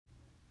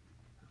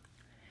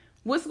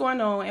What's going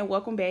on, and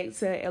welcome back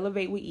to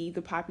Elevate with E,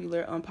 the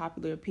popular,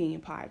 unpopular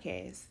opinion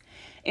podcast.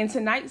 And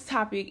tonight's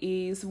topic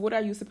is, what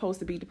are you supposed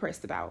to be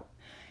depressed about?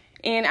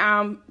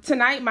 And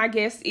tonight my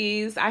guest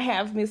is, I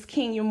have Miss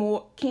Kenya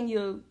Moore. Girl,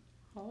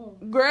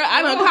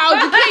 I done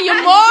called you Kenya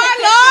Moore,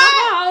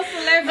 Lord.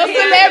 A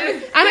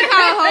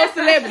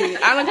celebrity.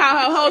 I done called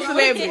her whole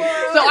celebrity.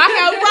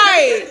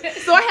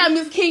 So I have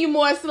Miss Kenya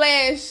Moore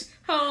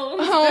 /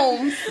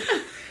 Holmes.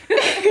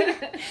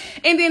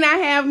 And then I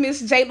have Miss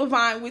J.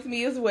 Levant with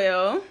me as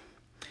well.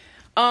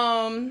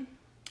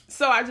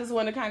 So I just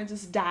want to kind of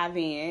just dive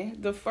in.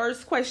 The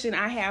first question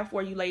I have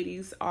for you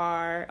ladies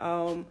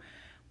are,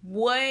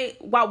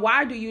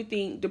 why do you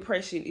think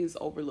depression is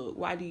overlooked?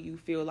 Why do you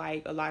feel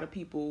like a lot of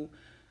people,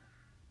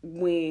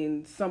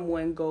 when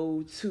someone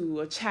go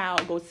to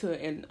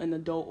an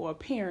adult or a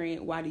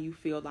parent, why do you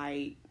feel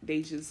like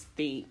they just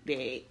think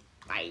that,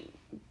 like,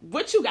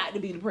 what you got to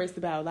be depressed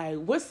about? Like,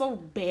 what's so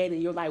bad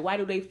in your life? Why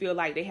do they feel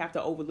like they have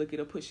to overlook it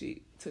or push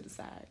it to the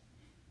side?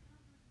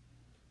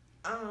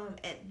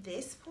 At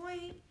this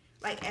point,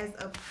 like as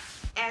a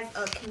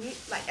community,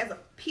 like as a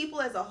people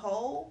as a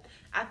whole,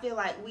 I feel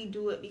like we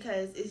do it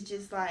because it's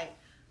just like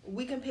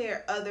we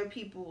compare other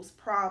people's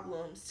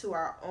problems to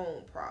our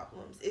own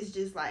problems. It's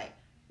just like,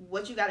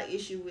 what you got an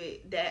issue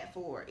with that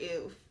for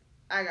if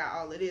I got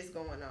all of this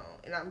going on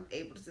and I'm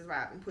able to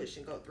survive and push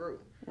and go through.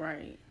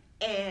 Right.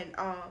 And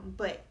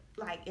but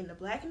like in the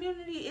Black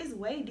community, it's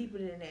way deeper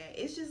than that.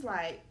 It's just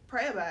like,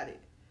 pray about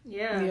it.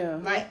 Yeah.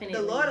 Like definitely.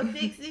 the Lord will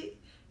fix it.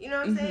 You know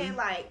what I'm saying?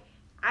 Like,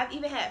 I've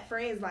even had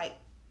friends like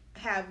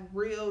have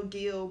real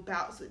deal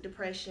bouts with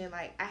depression.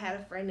 Like, I had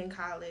a friend in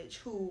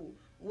college who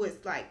was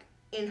like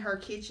in her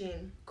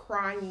kitchen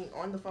crying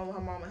on the phone with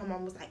her mom, and her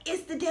mom was like,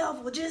 "It's the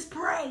devil, just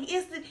pray."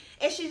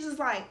 And she's just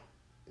like,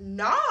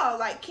 "Nah,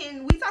 like,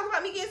 can we talk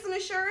about me getting some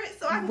insurance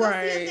so I can go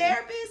see a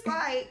therapist?"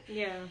 Like,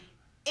 yeah.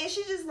 And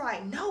she's just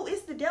like, "No,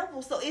 it's the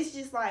devil." So it's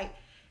just like,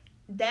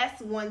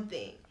 that's one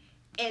thing.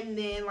 And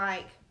then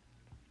like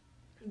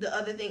the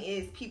other thing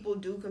is, people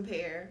do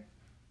compare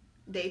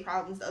their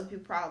problems to other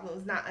people's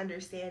problems, not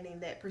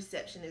understanding that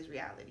perception is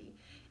reality.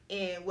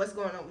 And what's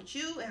going on with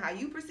you and how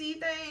you perceive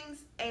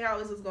things ain't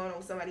always what's going on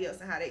with somebody else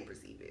and how they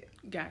perceive it.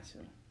 Gotcha.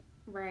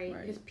 Right.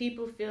 Because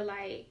people feel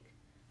like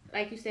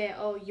you said,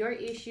 oh, your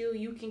issue,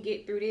 you can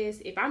get through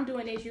this. If I'm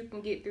doing this, you can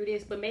get through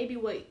this. But maybe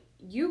what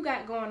you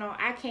got going on,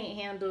 I can't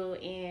handle,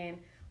 and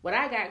what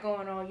I got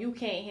going on, you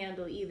can't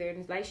handle either.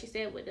 And like she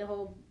said, with the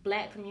whole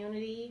Black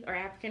community or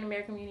African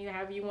American community,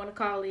 however you want to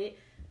call it,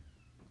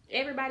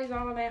 everybody's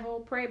all on that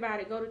whole pray about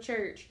it, go to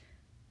church.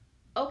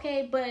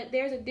 Okay, but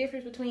there's a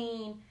difference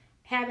between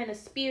having a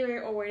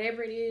spirit or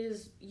whatever it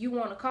is you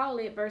want to call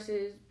it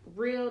versus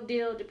real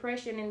deal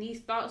depression and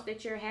these thoughts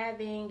that you're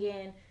having,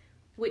 and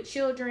with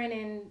children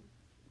and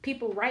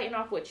people writing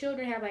off what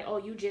children have, like, oh,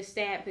 you just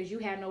sad because you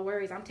have no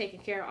worries, I'm taking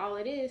care of all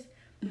of this.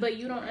 But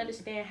you don't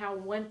understand how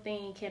one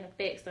thing can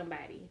affect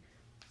somebody.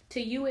 To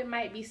you, it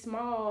might be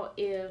small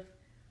if,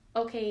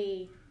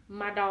 okay,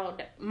 my dog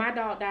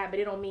died, but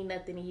it don't mean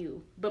nothing to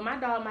you. But my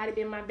dog might have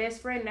been my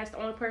best friend. That's the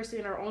only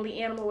person or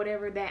only animal,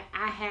 whatever, that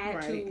I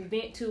had to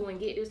vent to and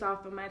get this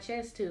off of my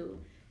chest to.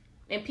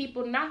 And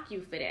people knock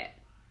you for that.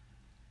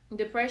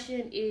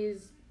 Depression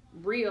is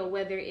real,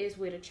 whether it's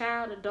with a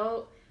child,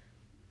 adult.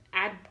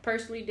 I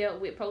personally dealt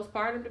with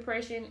postpartum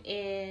depression,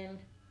 and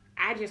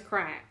I just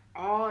cried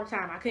all the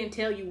time. I couldn't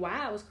tell you why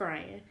I was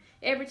crying.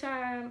 Every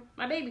time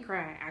my baby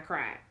cried, I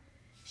cried.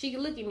 She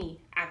could look at me,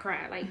 I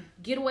cried. Like,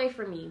 get away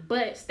from me,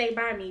 but stay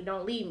by me,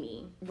 don't leave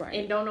me. Right.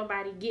 And don't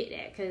nobody get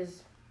that,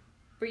 because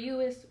for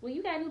you, it's, well,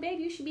 you got a new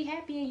baby, you should be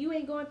happy, and you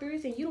ain't going through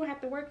this, and you don't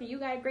have to work, and you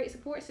got a great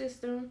support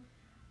system.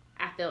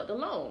 I felt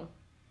alone.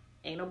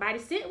 Ain't nobody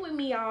sitting with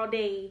me all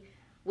day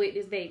with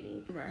this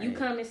baby. Right. You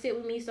come and sit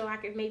with me so I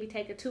could maybe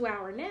take a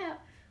 2-hour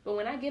nap, but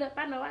when I get up,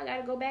 I know I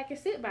gotta go back and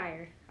sit by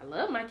her. I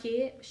love my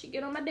kid, but she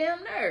get on my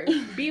damn nerves.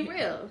 Be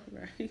real.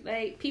 Right.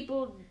 Like,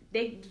 people,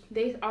 they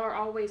are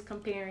always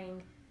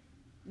comparing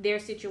their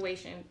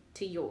situation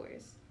to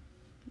yours.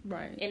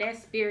 Right. And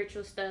that's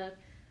spiritual stuff.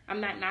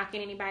 I'm not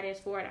knocking anybody that's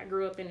for it. I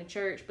grew up in the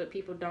church, but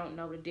people don't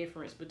know the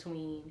difference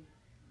between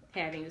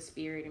having a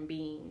spirit and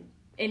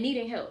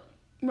needing help.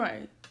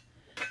 Right.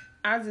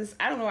 I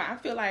don't know. I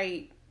feel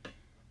like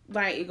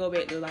it go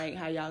back to like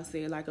how y'all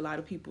said, like, a lot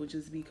of people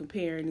just be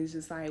comparing. It's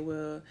just like,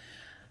 well,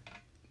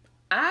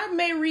 I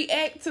may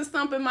react to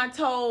something I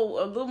told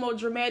a little more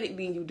dramatic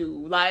than you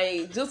do.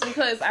 Like, just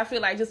because I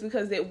feel like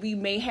that we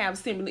may have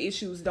similar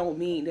issues don't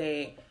mean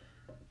that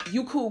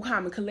you cool,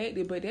 calm, and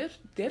collected, but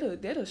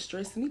that'll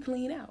stress me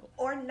clean out.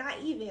 Or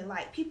not even,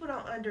 like, people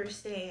don't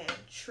understand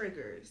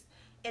triggers.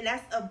 And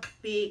that's a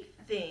big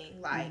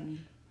thing. Like,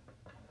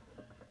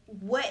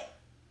 what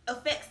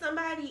affects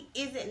somebody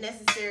isn't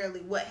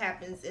necessarily what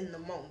happens in the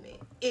moment.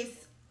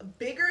 It's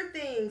bigger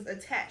things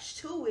attached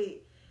to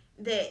it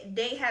that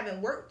they haven't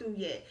worked through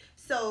yet.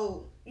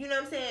 So, you know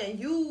what I'm saying?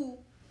 You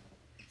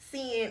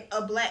seeing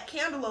a black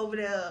candle over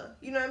there,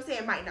 you know what I'm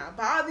saying, might not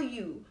bother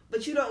you,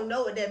 but you don't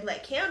know what that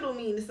black candle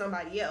means to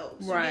somebody else.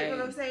 You right. get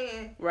what I'm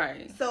saying?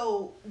 Right.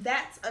 So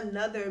that's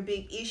another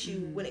big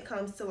issue when it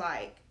comes to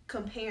like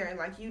comparing.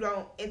 Like, you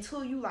don't,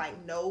 until you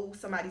like know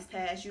somebody's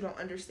past, you don't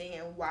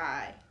understand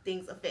why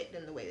things affect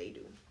them the way they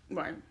do.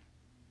 Right.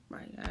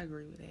 Right. I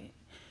agree with that.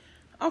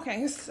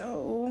 Okay,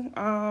 so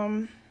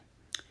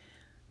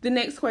the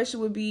next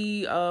question would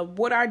be,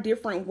 what are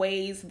different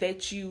ways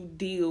that you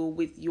deal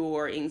with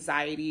your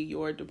anxiety,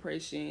 your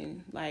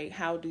depression? Like,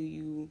 how do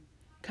you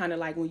kind of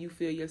like when you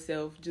feel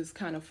yourself just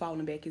kind of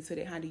falling back into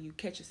that, how do you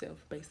catch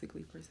yourself,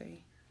 basically, per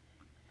se?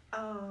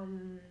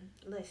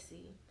 Let's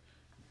see.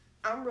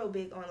 I'm real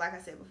big on, like I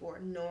said before,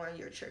 knowing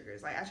your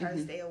triggers. Like, I try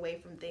to stay away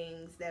from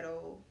things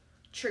that'll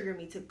trigger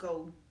me to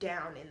go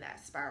down in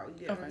that spiral. You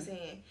get what I'm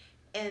saying?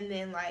 And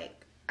then,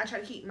 like, I try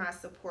to keep my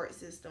support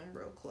system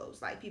real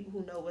close. Like, people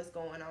who know what's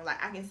going on.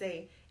 Like, I can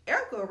say,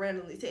 Erica will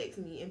randomly text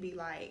me and be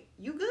like,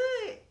 you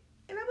good?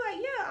 And I'm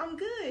like, yeah, I'm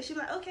good. She'll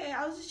be like, okay,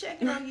 I was just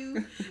checking on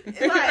you. And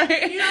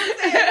like, you know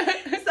what I'm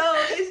saying? So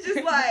it's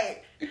just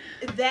like,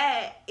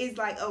 that is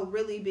like a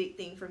really big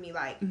thing for me.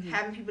 Like,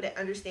 having people that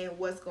understand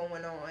what's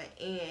going on.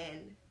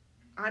 And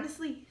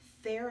honestly,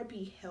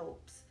 therapy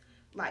helps.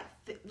 Like,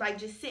 like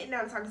just sitting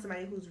down and talking to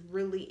somebody who's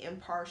really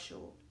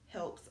impartial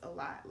helps a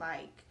lot.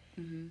 Like,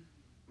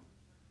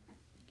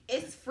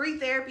 it's free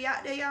therapy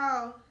out there,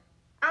 y'all.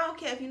 I don't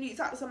care if you need to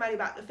talk to somebody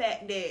about the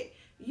fact that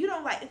you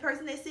don't like the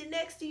person that's sitting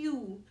next to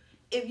you.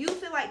 If you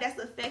feel like that's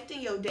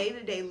affecting your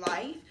day-to-day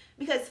life,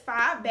 because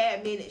 5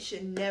 bad minutes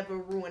should never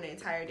ruin an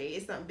entire day.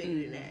 It's something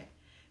bigger than that.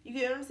 You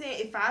get what I'm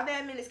saying? If 5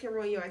 bad minutes can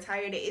ruin your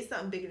entire day, it's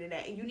something bigger than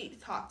that. And you need to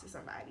talk to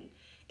somebody.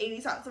 And you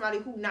need to talk to somebody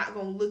who's not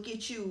going to look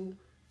at you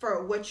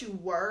for what you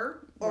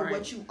were or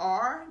what you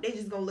are. They're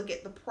just going to look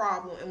at the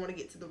problem and want to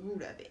get to the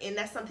root of it. And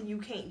that's something you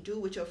can't do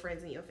with your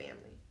friends and your family.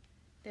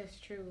 That's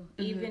true.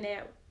 Even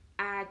at,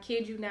 I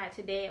kid you not,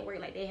 today at work,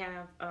 like they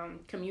have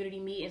community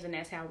meetings, and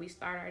that's how we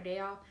start our day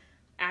off.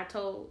 I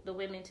told the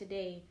women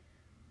today,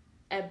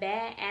 a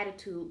bad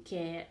attitude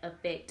can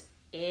affect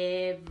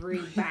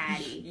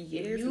everybody.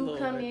 Yes, if you Lord.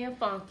 come in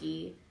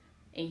funky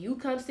and you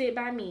come sit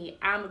by me,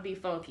 I'm going to be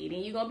funky. Then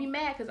you're going to be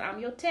mad because I'm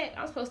your tech.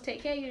 I'm supposed to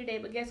take care of you today,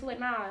 but guess what?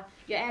 Nah,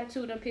 your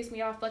attitude done pissed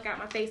me off. Fuck out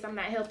my face. I'm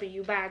not helping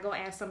you. Bye. Go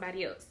ask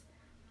somebody else.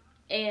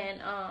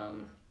 And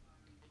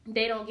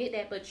they don't get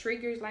that, but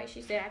triggers, like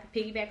she said, I can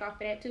piggyback off of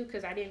that too,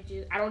 because I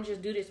don't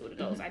just do this with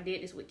adults. I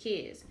did this with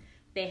kids.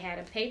 They had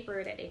a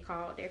paper that they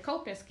called their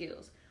coping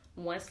skills.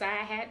 One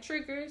side had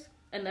triggers,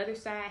 another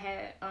side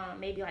had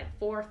maybe like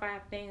 4 or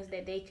 5 things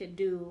that they could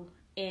do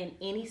in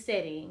any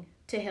setting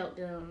to help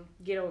them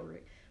get over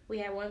it. We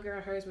had one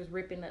girl, hers was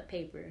ripping up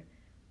paper,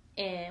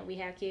 and we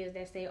have kids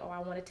that say, oh, I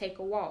want to take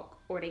a walk,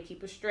 or they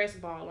keep a stress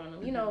ball on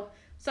them. You know,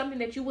 something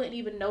that you wouldn't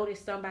even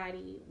notice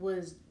somebody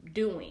was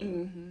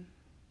doing.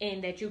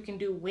 And that you can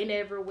do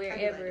whenever,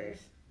 wherever. Like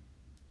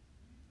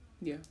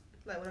yeah.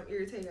 Like when I'm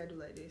irritated, I do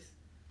like this.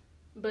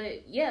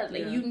 But yeah,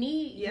 like you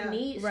need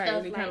right,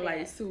 stuff like that.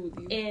 like soothe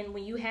you. And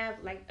when you have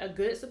like a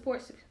good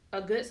support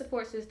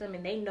system,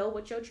 and they know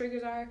what your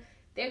triggers are,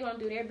 they're gonna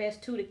do their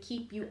best too to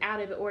keep you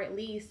out of it, or at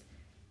least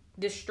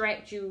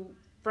distract you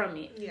from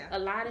it. Yeah. A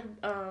lot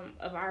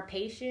of our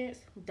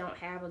patients don't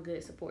have a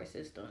good support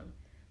system.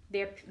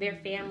 Their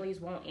families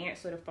won't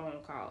answer the phone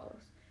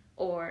calls,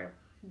 or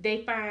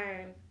they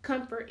find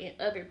comfort in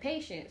other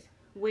patients,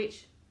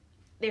 which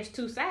there's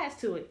 2 sides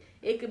to it.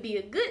 It could be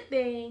a good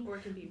thing, or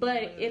it can be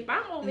but if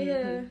I'm over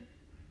here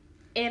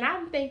and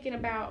I'm thinking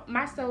about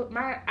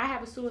I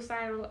have a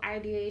suicidal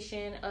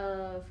ideation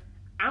of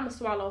I'm gonna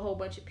swallow a whole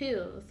bunch of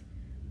pills,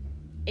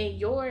 and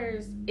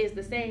yours is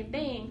the same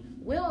thing.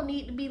 We don't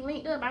need to be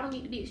linked up. I don't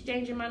need to be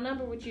exchanging my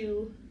number with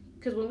you,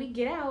 because when we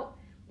get out,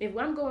 if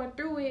I'm going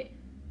through it,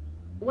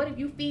 what if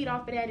you feed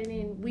off of that and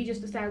then we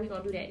just decide we're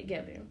gonna do that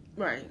together?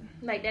 Right.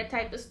 Like, that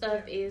type of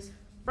stuff is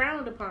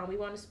frowned upon. We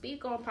want to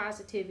speak on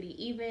positivity,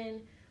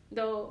 even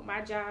though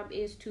my job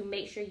is to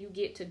make sure you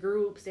get to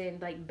groups and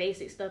like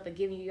basic stuff of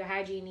giving you your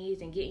hygiene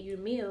needs and getting you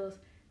meals.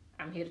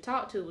 I'm here to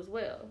talk to as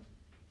well,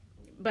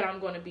 but I'm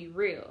going to be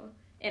real.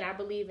 And I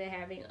believe in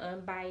having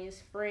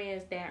unbiased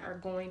friends that are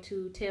going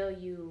to tell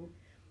you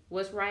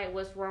what's right,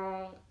 what's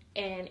wrong.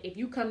 And if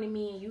you come to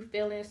me and you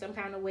feeling some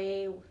kind of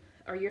way,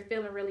 or you're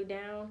feeling really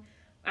down,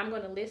 I'm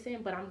going to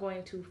listen, but I'm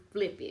going to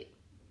flip it.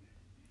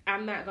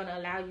 I'm not going to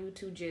allow you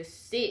to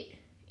just sit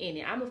in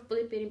it. I'm going to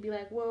flip it and be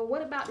like, well,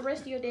 what about the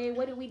rest of your day?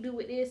 What did we do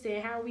with this?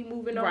 And how are we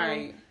moving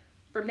on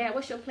from that?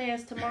 What's your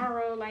plans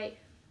tomorrow? Like,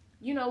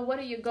 you know, what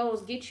are your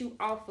goals? Get you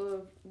off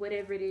of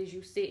whatever it is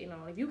you sitting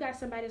on. If you got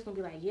somebody that's going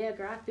to be like, yeah,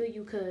 girl, I feel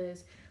you,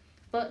 because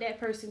fuck that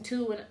person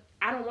too. And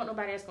I don't want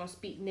nobody that's going to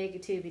speak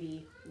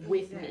negativity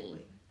with me.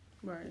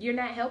 Right. You're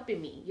not helping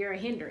me. You're a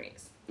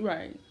hindrance.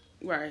 Right.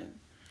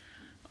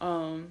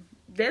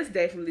 That's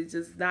definitely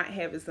just not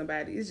having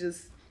somebody. It's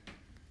just,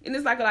 and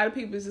it's like a lot of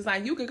people, it's just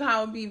like, you can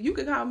call me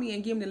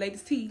and give me the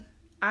latest tea.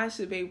 I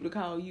should be able to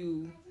call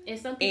you And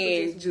some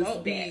people just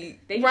won't be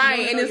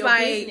right, and it's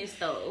like business,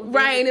 though.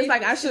 Right, and it's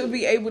like I should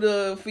be able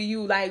to, for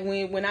you, like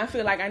when I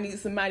feel like I need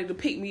somebody to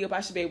pick me up,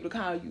 I should be able to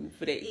call you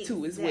for that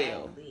too as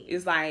well.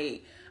 It's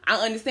like I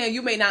understand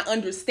you may not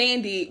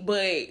understand it,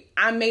 but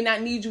I may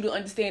not need you to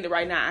understand it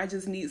right now. I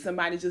just need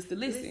somebody just to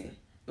listen.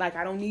 Like,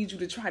 I don't need you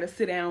to try to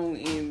sit down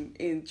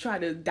and try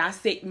to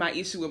dissect my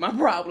issue and my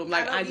problem.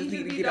 Like, I just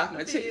need to get off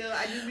my chest.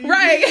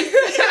 Right.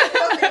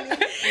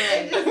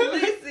 Just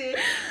listen.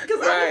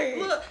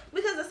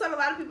 Because that's what a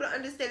lot of people don't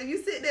understand. If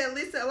you sit there and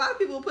listen, a lot of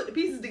people will put the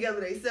pieces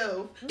together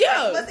themselves.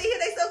 Yeah. Like, once they hear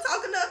themselves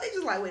talking up, they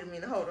just like, wait a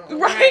minute, hold on.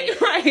 Right.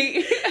 So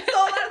a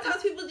lot of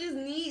times people just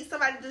need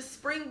somebody to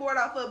springboard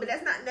off of, but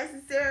that's not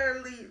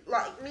necessarily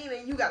like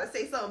meaning you gotta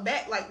say something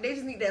back. Like, they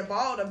just need that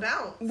ball to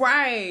bounce.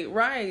 Right.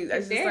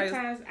 There are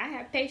times I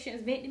have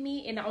patients vent to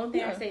me, and the only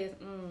thing I say is,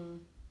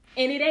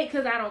 And it ain't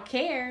because I don't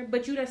care,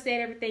 but you done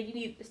said everything you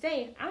need to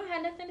say. I don't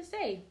have nothing to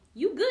say.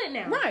 You good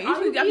now. Right.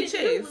 All you got your need to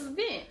do was chest.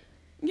 vent.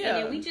 Yeah.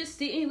 And then we just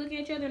sitting looking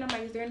at each other, and I'm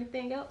like, is there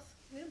anything else?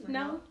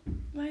 No.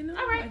 Like, no.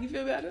 All right. Like, you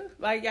feel better?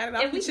 Like, got it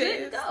off and your we chest?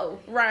 good to go.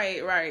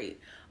 Right.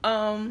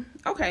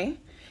 Okay.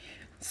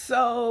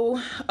 So,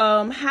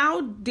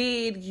 how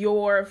did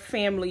your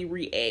family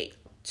react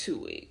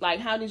to it? Like,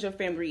 how did your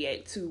family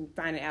react to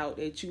finding out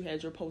that you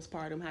had your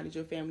postpartum? How did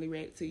your family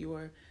react to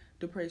your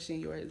depression,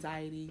 your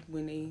anxiety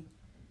when they...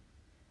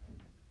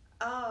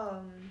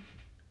 I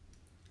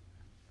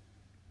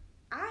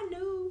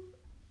knew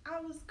I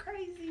was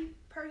crazy,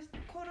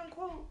 quote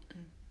unquote.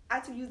 I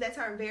have to use that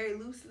term very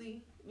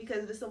loosely because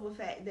of the simple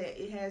fact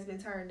that it has been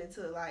turned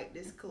into like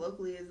this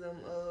colloquialism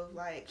of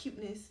like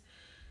cuteness.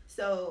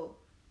 So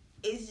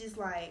it's just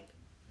like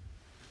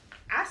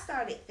I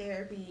started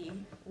therapy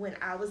when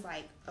I was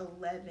like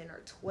 11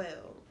 or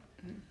 12.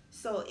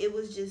 So it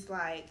was just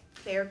like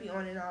therapy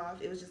on and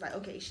off. It was just like,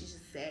 okay, she's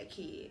just a sad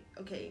kid.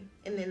 Okay.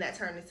 And then that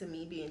turned into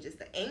me being just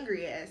an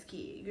angry ass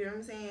kid. You know what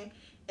I'm saying?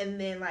 And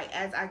then like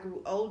as I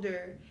grew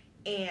older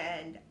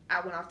and I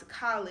went off to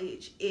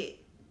college, it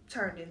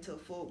turned into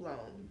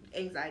full-blown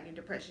anxiety and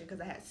depression because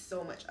I had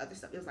so much other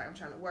stuff. It was like I'm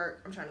trying to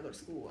work, I'm trying to go to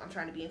school, I'm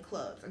trying to be in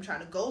clubs, I'm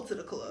trying to go to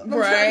the club.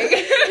 Right.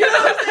 You know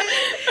what I'm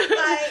saying?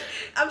 Like,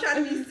 I'm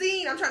trying to be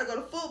seen, I'm trying to go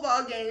to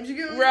football games. You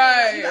get what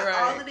I'm saying? You got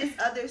all of this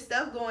other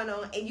stuff going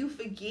on and you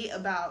forget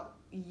about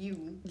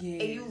you.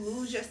 Yes. And you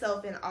lose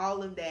yourself in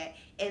all of that.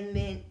 And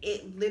then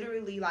it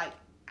literally, like,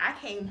 I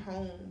came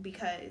home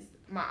because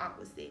my aunt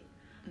was sick.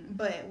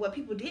 But what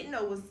people didn't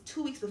know was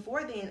 2 weeks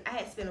before then, I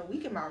had spent a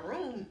week in my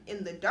room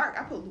in the dark.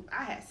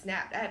 I had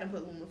snapped. I had to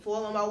put aluminum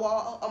foil on my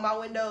wall, on my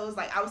windows.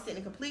 Like, I was sitting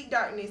in complete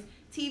darkness,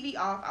 TV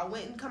off. I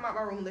went and come out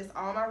my room list.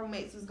 All my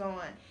roommates was gone.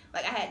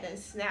 Like, I had done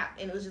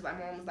snapped. And it was just like,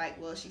 my mom was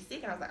like, well, she's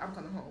sick. And I was like, I'm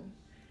coming home.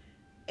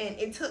 And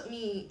it took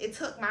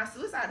my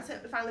suicide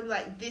attempt to finally be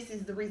like, this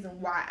is the reason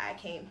why I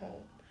came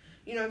home.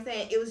 You know what I'm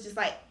saying? It was just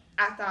like,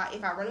 I thought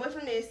if I run away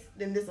from this,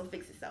 then this will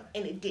fix itself.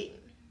 And it didn't.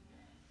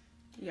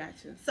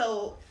 Gotcha.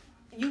 So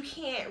you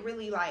can't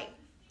really like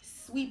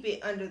sweep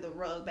it under the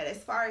rug, but as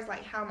far as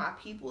like how my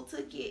people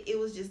took it, it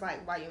was just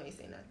like, why you ain't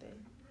say nothing?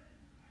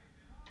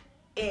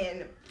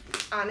 And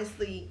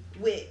honestly,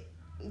 with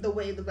the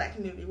way the Black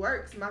community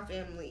works, my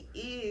family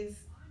is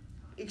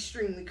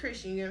extremely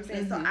Christian, you know what I'm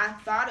saying? So I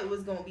thought it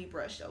was gonna be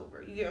brushed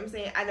over, you know what I'm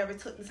saying? I never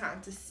took the time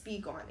to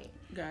speak on it.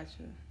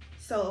 Gotcha.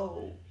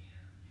 So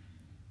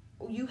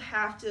you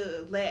have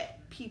to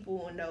let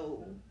people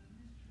know,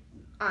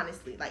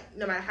 honestly, like,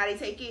 no matter how they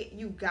take it,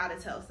 you gotta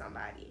tell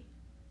somebody.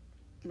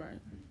 Right.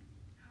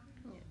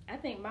 I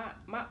think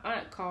my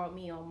aunt called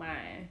me on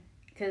mine.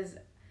 Because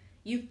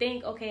you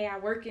think, okay, I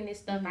work in this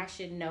stuff, I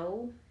should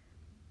know.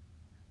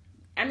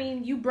 I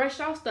mean, you brush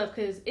off stuff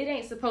because it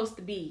ain't supposed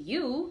to be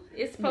you.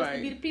 It's supposed to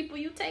be the people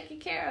you taking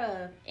care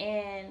of.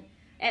 And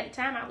at the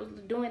time, I was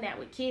doing that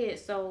with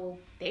kids, so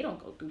they don't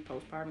go through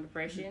postpartum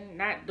depression.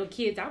 Not the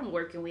kids I'm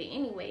working with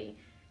anyway.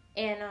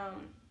 And,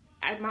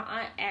 my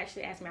aunt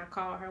actually asked me, I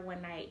called her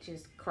one night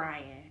just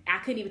crying. I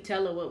couldn't even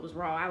tell her what was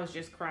wrong. I was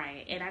just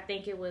crying. And I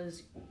think it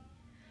was,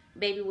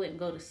 baby wouldn't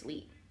go to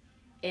sleep.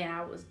 And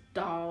I was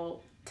dog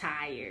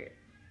tired.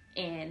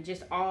 And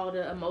just all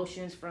the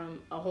emotions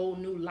from a whole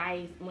new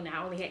life when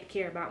I only had to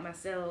care about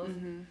myself.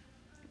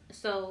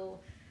 So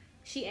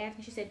she asked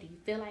me, she said, do you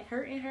feel like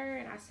hurting her?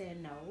 And I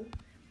said, no.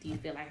 Do you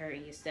feel like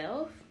hurting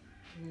yourself?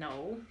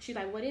 No. She's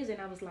like, what is it?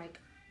 And I was like,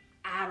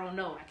 I don't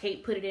know. I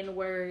can't put it into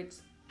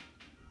words.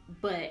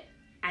 But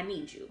I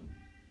need you.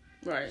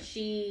 Right.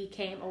 She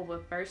came over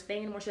first thing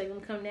in the morning. She's like, you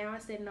want to come now? I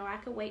said, no, I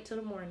could wait till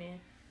the morning.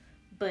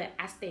 But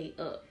I stayed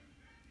up.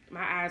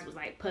 My eyes was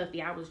like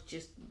puffy. I was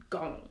just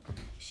gone.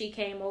 She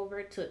came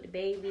over, took the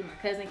baby. My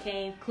cousin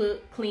came,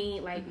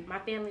 cleaned. Like, my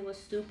family was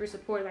super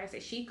supportive. Like I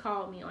said, she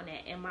called me on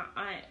that. And my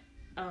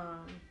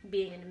aunt,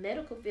 being in the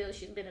medical field,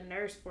 she's been a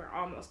nurse for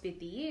almost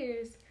 50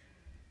 years.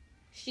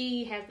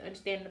 She has the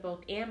understanding of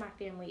both. And my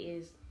family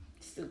is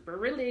super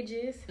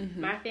religious.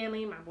 My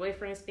family, my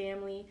boyfriend's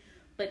family,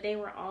 but they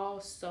were all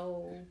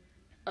so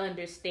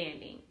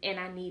understanding, and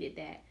I needed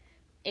that.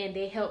 And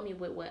they helped me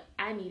with what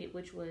I needed,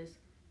 which was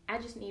I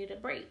just needed a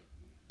break.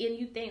 And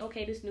you think,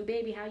 okay, this new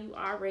baby, how you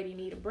already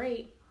need a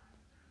break?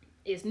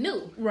 is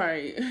new.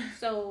 Right.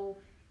 So,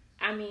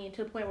 I mean,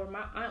 to the point where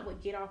my aunt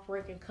would get off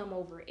work and come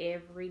over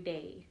every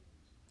day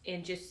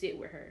and just sit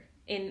with her.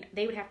 And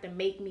they would have to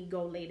make me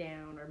go lay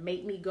down or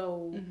make me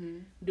go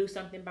do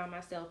something by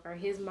myself. Or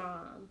his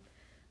mom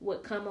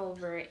would come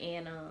over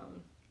and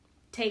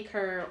take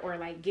her or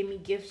like give me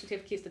gift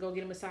certificates to go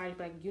get a massage.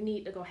 Like, you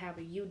need to go have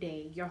a you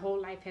day. Your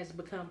whole life has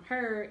become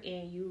her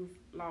and you've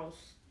lost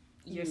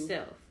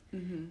yourself.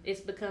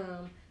 It's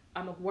become,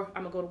 I'm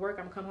gonna go to work,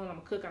 I'm gonna come home, I'm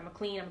gonna cook, I'm gonna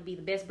clean, I'm gonna be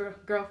the best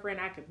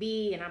girlfriend I could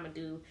be, and I'm gonna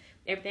do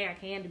everything I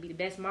can to be the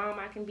best mom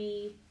I can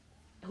be.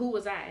 Who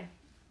was I?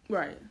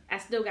 Right. I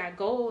still got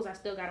goals, I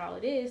still got all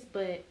of this,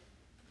 but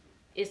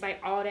it's like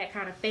all that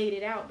kind of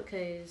faded out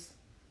because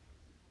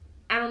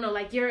I don't know,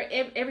 like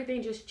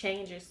everything just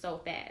changes so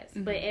fast.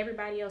 But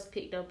everybody else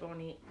picked up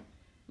on it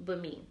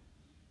but me.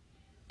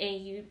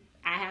 And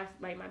I have,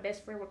 like, my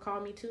best friend would call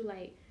me too,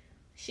 like,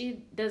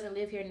 she doesn't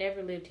live here,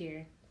 never lived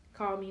here.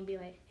 Call me and be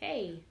like,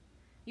 hey,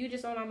 you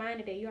just on my mind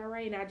today, you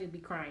alright? And I'd just be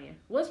crying.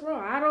 What's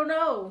wrong? I don't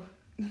know.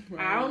 Right.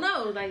 I don't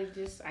know. Like,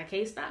 just, I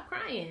can't stop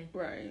crying.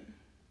 Right.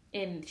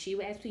 And she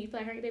would ask me, you feel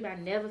like hurting, baby? I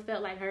never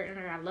felt like hurting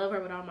her. I love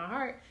her with all my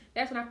heart.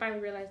 That's when I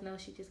finally realized, no,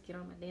 she just get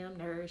on my damn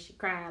nerves. She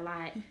cry a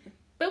lot.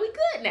 But we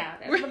good now.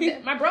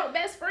 That's my broke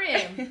best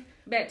friend.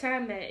 That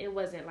time that it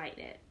wasn't like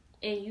that.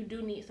 And you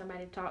do need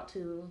somebody to talk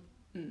to.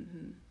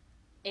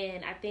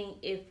 And I think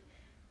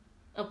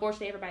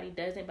unfortunately everybody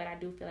doesn't, but I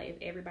do feel like if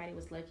everybody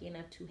was lucky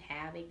enough to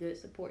have a good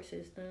support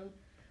system,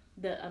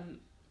 the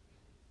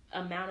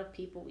amount of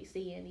people we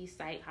see in these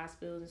psych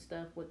hospitals and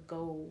stuff would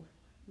go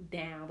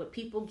down. But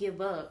people give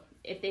up.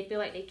 If they feel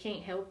like they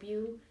can't help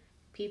you,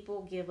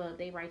 people give up.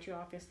 They write you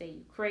off and say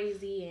you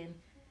crazy and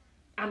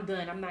I'm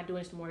done. I'm not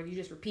doing this more. You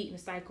just repeating the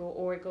cycle,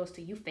 or it goes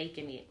to you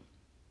faking it.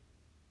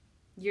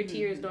 Your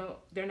tears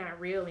they're not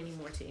real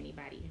anymore to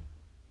anybody.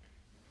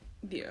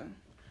 Yeah.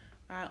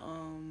 I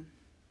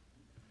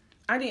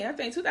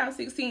think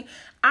 2016,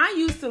 I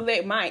used to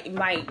let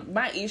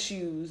my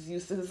issues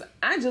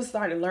I just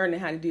started learning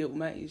how to deal with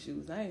my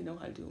issues. I didn't know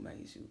how to deal with my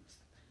issues.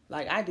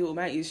 Like, I deal with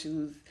my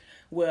issues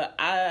where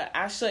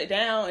I shut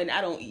down and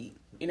I don't eat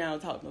and I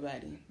don't talk to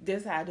nobody.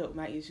 That's how I dealt with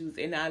my issues,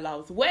 and I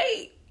lost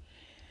weight.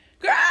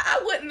 Girl,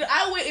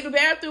 I went in the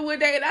bathroom one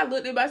day and I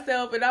looked at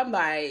myself and I'm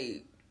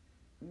like,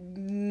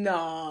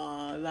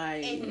 nah,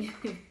 like,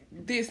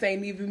 this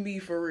ain't even me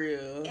for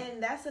real.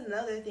 And that's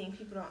another thing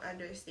people don't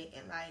understand.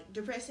 Like,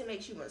 depression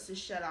makes you want to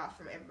shut off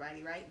from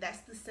everybody, right? That's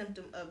the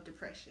symptom of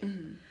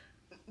depression.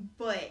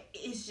 But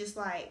it's just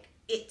like,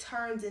 it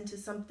turns into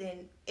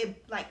something,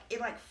 it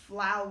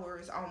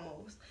flowers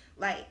almost.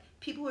 Like,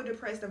 people who are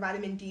depressed are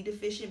vitamin D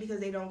deficient because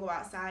they don't go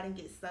outside and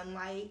get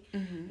sunlight.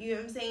 You know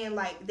what I'm saying?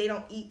 Like, they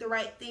don't eat the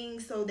right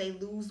things, so they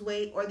lose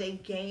weight or they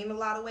gain a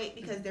lot of weight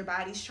because their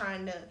body's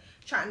trying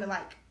to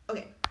like,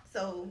 okay,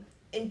 so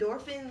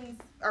endorphins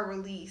are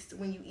released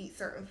when you eat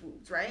certain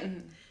foods, right?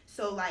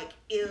 So, like,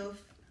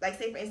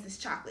 say for instance,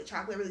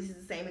 chocolate releases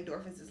the same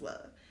endorphins as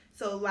love.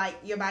 So, like,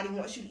 your body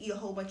wants you to eat a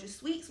whole bunch of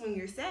sweets when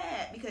you're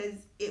sad because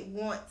it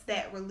wants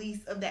that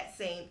release of that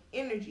same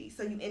energy.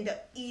 So you end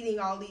up eating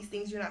all these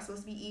things you're not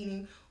supposed to be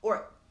eating,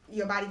 or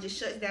your body just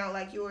shuts down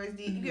like yours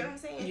did. You get what I'm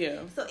saying?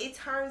 Yeah. So it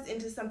turns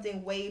into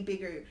something way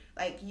bigger.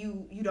 Like,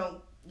 you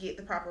don't get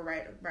the proper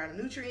right amount of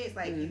nutrients.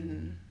 Like,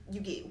 you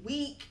get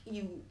weak.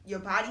 Your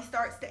body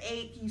starts to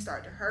ache. You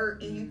start to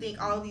hurt, and you think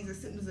all of these are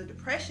symptoms of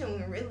depression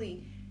when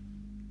really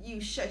you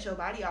shut your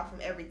body off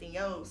from everything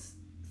else.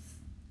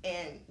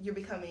 And you're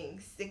becoming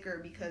sicker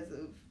because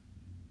of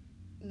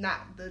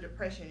not the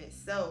depression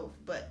itself,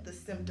 but the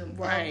symptom of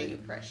the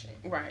depression.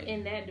 Right.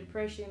 And that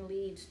depression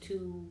leads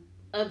to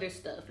other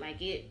stuff.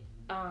 Like, it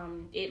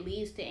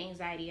leads to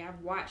anxiety. I've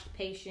watched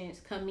patients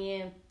come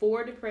in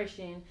for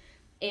depression,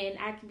 and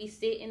I could be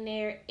sitting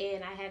there,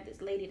 and I had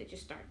this lady that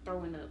just started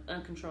throwing up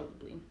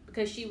uncontrollably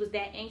because she was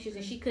that anxious,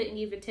 and she couldn't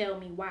even tell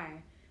me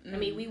why. I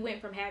mean, we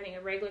went from having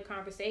a regular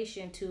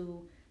conversation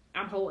to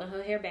I'm holding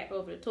her hair back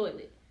over the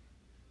toilet.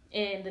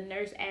 And the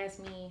nurse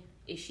asked me,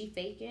 is she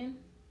faking?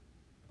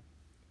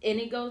 And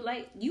it goes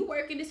like, you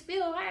work in this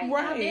field, right?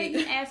 How dare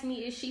you ask me,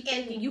 is she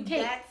faking? You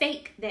can't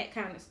fake that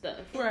kind of stuff.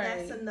 Right.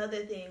 That's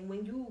another thing.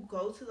 When you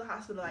go to the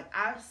hospital, like,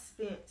 I've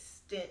spent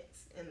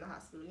stints in the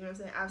hospital. You know what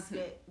I'm saying? I've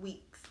spent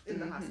weeks in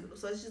the hospital.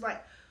 So it's just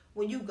like,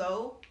 when you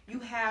go,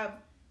 you have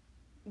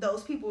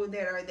those people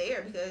that are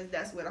there because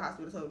that's where the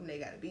hospital told them they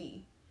got to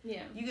be.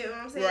 Yeah. You get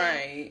what I'm saying?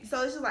 Right.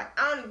 So it's just like,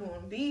 I don't even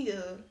want to be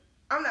here.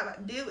 I'm not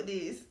about to deal with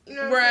this. You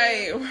know what I'm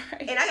saying?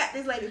 Right. And I got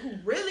this lady who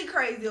really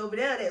crazy over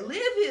there that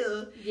live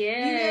here.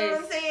 Yes. You know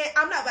what I'm saying?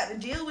 I'm not about to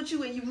deal with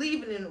you and you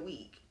leaving in a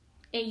week.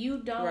 And you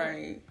don't.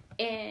 Right.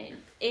 And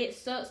it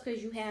sucks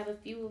because you have a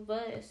few of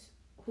us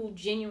who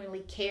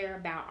genuinely care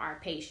about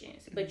our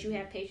patients. But you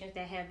have patients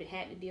that have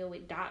had to deal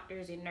with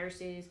doctors and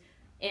nurses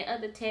and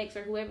other techs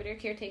or whoever their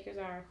caretakers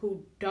are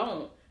who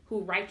don't. Who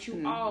write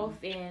you off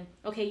and,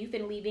 okay, you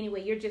finna leave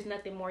anyway. You're just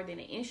nothing more than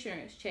an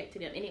insurance check to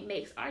them. And it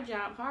makes our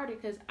job harder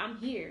because I'm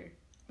here.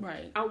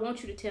 Right. I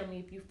want you to tell me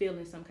if you feel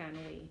in some kind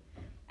of way.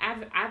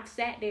 I've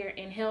sat there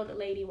and held a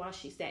lady while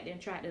she sat there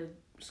and tried to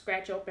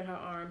scratch open her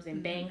arms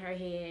and bang her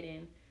head,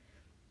 and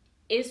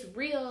it's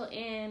real.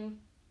 And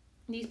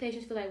these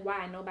patients feel like,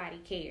 why nobody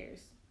cares,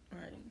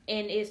 right?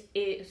 And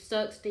it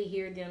sucks to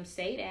hear them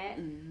say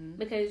that,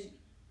 because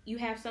you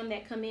have some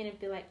that come in and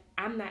feel like,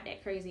 I'm not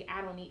that crazy,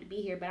 I don't need to be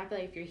here. But I feel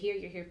like if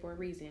you're here for a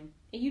reason.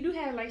 And you do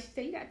have, like she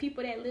said, you got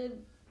people that live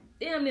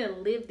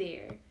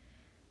there.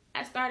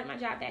 I started my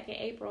job back in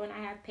April, and I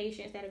have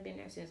patients that have been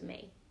there since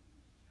May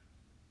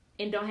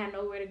and don't have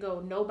nowhere to go.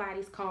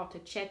 Nobody's called to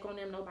check on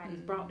them. Nobody's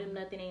brought them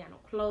nothing. They ain't got no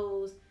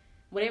clothes.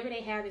 Whatever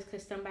they have is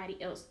because somebody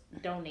else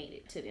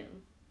donated to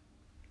them.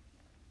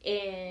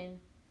 And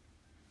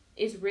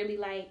it's really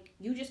like,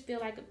 you just feel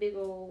like a big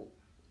old,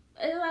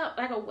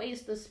 like a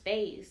waste of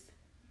space.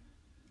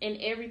 And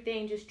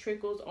everything just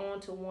trickles on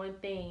to one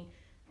thing.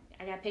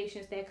 I got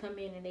patients that come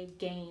in and they've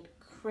gained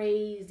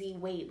crazy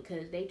weight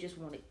because they just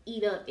want to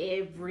eat up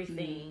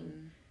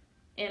everything.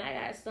 And I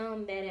got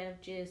some that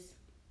have just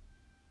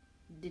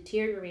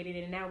deteriorated,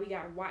 and now we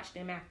got to watch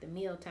them after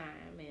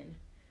mealtime and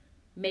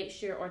make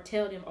sure, or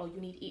tell them, oh, you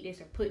need to eat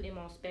this, or put them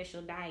on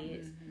special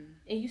diets.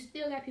 And you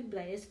still got people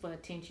like, it's for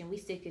attention, we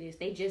sick of this,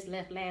 they just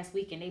left last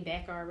week and they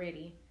back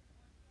already.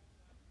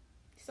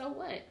 So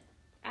what?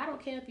 I don't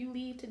care if you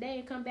leave today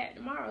and come back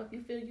tomorrow. If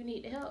you feel you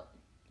need the help,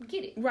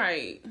 get it.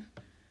 Right.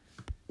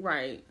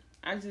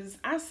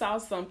 I saw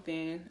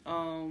something.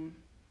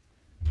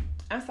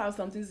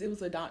 It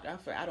was a doctor.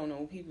 I don't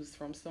know. He was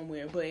from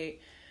somewhere, but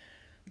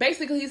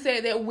basically he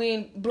said that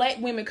when black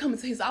women come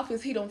into his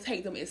office, he don't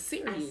take them as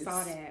serious. I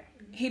saw that.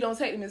 He don't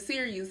take them as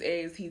serious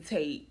as he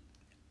take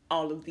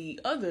all of the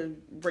other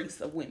race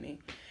of women.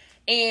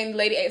 And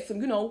lady asked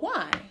him,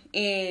 why?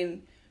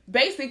 And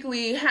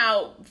basically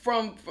how,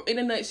 from in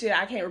a nutshell,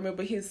 I can't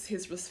remember his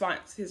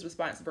response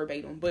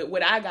verbatim, but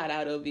what I got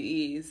out of it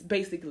is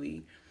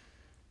basically,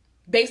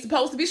 they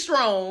supposed to be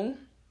strong.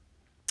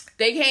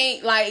 They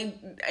can't,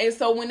 and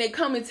so when they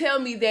come and tell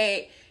me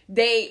that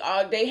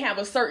they have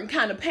a certain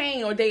kind of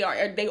pain, or they are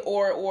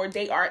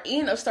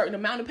in a certain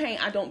amount of pain,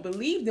 I don't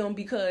believe them,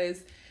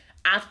 because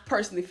I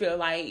personally feel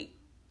like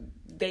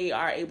they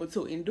are able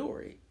to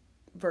endure it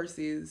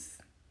versus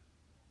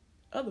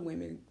other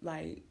women.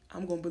 Like,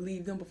 I'm gonna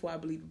believe them before I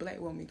believe a black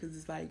woman, because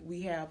it's like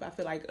I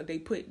feel like they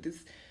put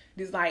this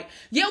like,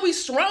 yeah, we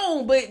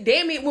strong, but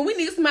damn it, when we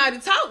need somebody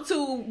to talk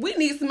to,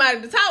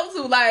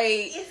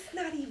 like, it's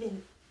not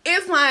even.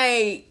 It's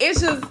like,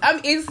 it's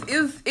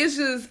just, it's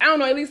just, I don't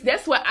know, at least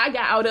that's what I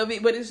got out of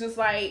it, but it's just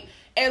like,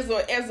 as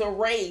a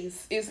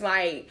race, it's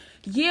like,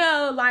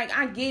 yeah, like,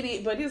 I get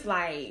it, but it's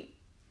like,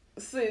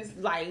 since,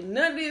 like,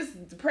 none of this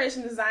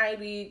depression,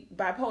 anxiety,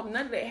 bipolar,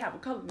 none of that have a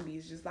color to me.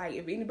 It's just like,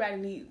 if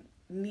anybody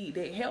need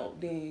that help,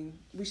 then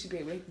we should be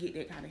able to get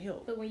that kind of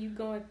help. But when you're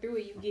going through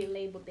it, you get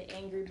labeled the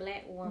angry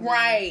black woman.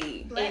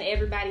 Right. And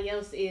everybody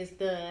else is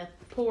the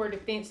poor,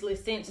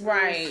 defenseless, senseless,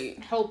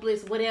 right,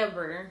 hopeless,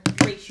 whatever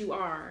race you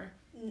are.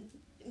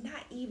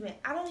 Not even,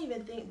 I don't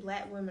even think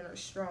black women are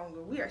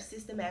stronger. We are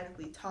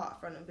systematically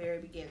taught from the very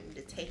beginning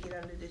to take it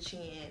under the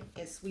chin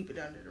and sweep it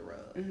under the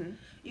rug.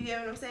 You get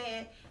what I'm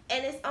saying?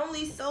 And it's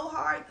only so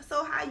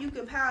high you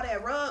can pile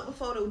that rug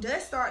before the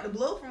dust start to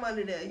blow from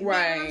under there. You get what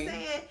I'm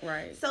saying?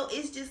 Right. So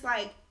it's just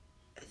like,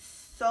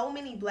 so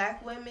many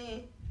black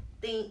women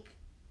think,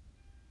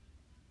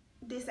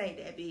 this ain't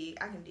that big,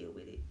 I can deal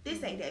with it.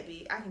 This ain't that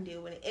big, I can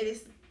deal with it. And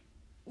it's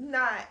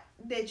not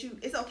that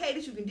it's okay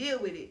that you can deal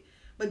with it,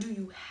 but do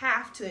you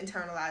have to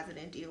internalize it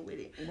and deal with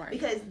it? Right.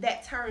 Because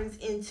that turns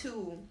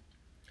into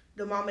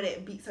the mama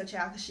that beats her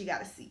child because she got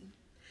to see.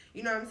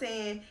 You know what I'm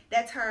saying?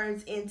 That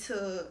turns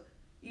into,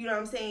 you know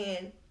what I'm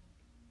saying?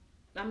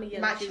 I'm going to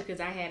yell at you because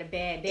I had a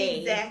bad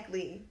day.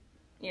 Exactly.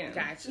 Yeah.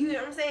 Gotcha. You know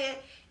what I'm saying?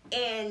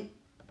 And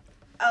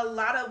a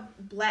lot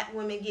of black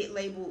women get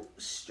labeled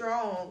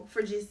strong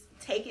for just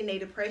taking their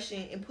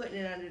depression and putting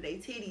it under their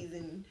titties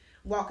and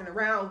walking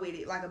around with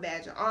it like a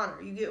badge of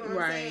honor. You get what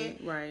I'm saying?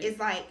 Right. It's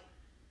like,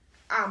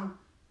 I'm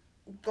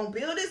gonna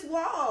build this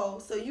wall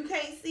so you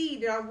can't see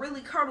that I'm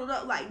really curled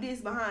up like this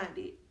behind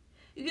it.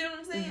 You get what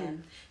I'm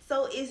saying?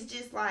 So it's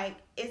just like,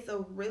 it's a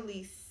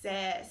really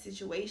sad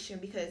situation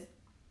because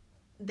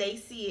they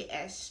see it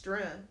as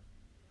strength,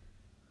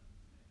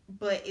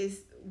 but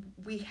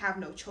we have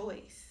no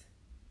choice.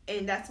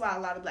 And that's why a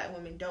lot of black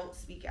women don't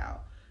speak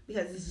out,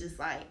 because it's just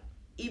like,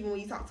 even when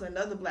you talk to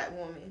another black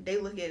woman, they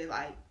look at it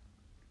like,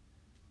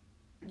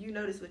 you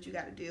know, this is what you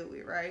got to deal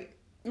with, right?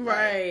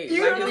 Right.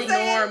 You know what I'm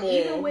saying?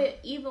 Normal.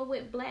 Even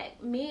with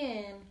black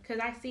men,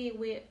 because I see it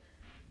with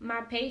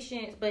my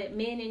patients, but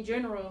men in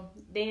general,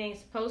 they ain't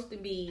supposed to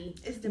be.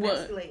 It's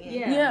demasculating.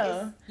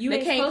 Yeah. You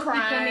ain't supposed to be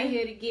coming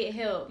here to get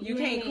help. You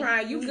can't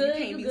cry. You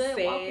can't be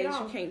sad.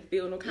 You can't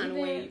feel no kind of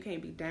way. You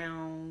can't be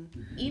down.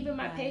 Even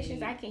my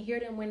patients, I can hear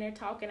them when they're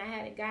talking. I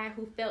had a guy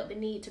who felt the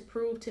need to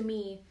prove to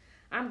me,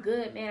 I'm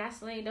good, man. I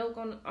slang dope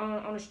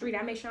on the street.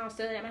 I make sure I don't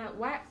sell it at my house.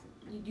 Why?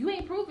 You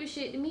ain't proving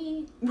shit to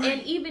me. Right.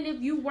 And even if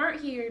you weren't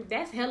here,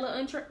 that's hella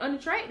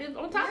unattractive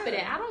on top of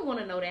that. I don't want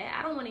to know that.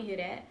 I don't want to hear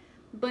that.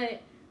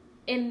 But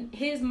in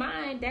his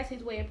mind, that's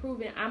his way of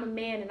proving I'm a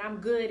man and I'm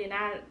good and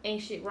I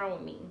ain't shit wrong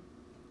with me.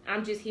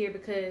 I'm just here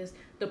because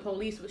the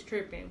police was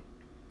tripping.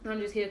 I'm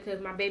just here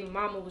because my baby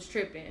mama was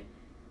tripping.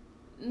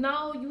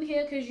 No, you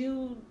here because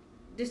you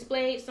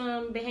displayed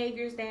some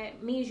behaviors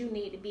that means you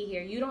need to be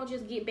here. You don't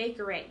just get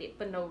Baker acted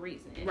for no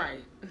reason.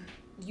 Right.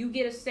 You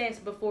get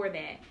assessed before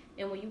that.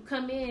 And when you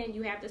come in,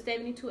 you have the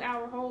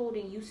 72-hour hold,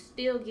 and you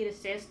still get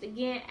assessed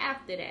again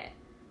after that.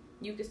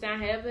 You can sign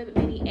however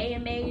many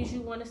AMAs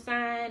you want to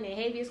sign and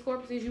habeas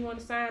corpuses you want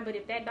to sign, but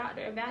if that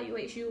doctor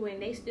evaluates you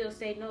and they still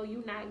say, no,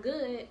 you're not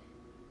good,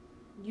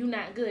 you're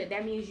not good.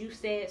 That means you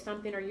said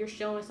something or you're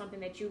showing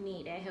something that you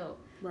need that help.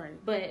 Right.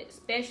 But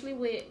especially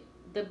with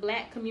the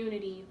black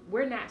community,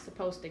 we're not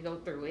supposed to go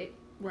through it.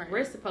 Right.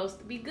 We're supposed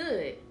to be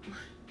good.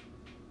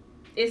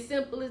 It's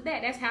simple as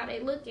that. That's how they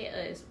look at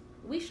us.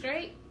 We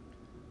straight.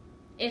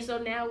 And so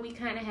now we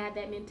kind of have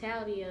that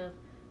mentality of,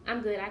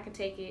 I'm good, I can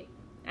take it.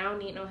 I don't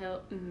need no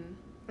help. Mm-hmm.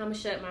 I'm going to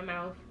shut my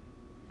mouth.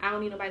 I don't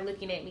need nobody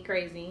looking at me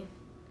crazy.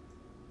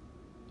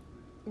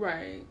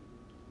 Right.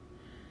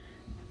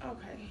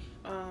 Okay.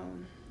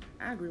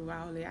 I agree with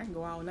all that. I can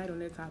go all night on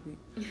that topic.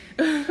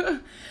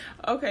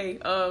 Okay.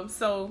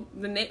 So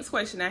the next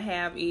question I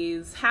have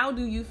is, how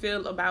do you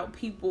feel about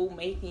people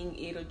making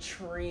it a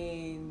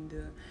trend?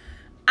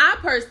 I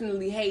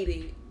personally hate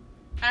it.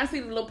 I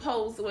see the little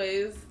post where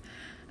it's,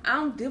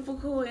 I'm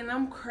difficult and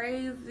I'm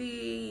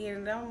crazy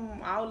and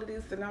I'm all of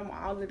this and I'm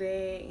all of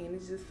that, and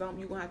it's just something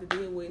you're gonna have to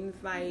deal with. And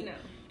it's like, no.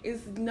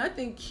 It's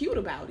nothing cute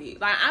about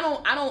it. Like I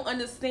don't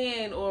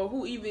understand, or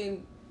who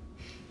even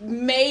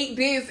made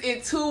this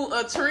into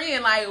a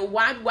trend. Like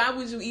why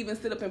would you even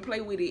sit up and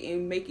play with it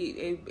and make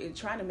it and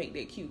try to make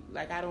that cute?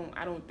 Like I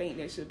don't think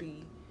that should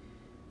be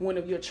one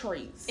of your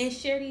traits. And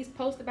share these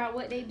posts about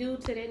what they do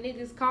to their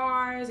niggas'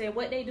 cars and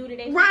what they do to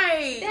their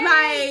right.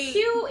 That ain't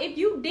cute. If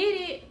you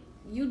did it,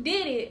 you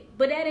did it,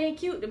 but that ain't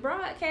cute to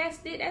broadcast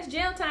it. That's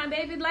jail time,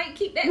 baby. Like,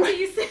 keep that to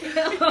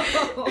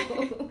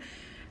yourself.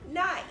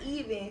 Not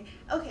even.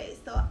 Okay,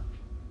 so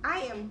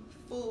I am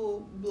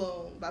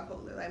full-blown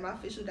bipolar. Like, my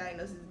official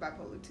diagnosis is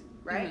bipolar 2,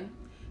 right? Mm-hmm.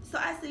 So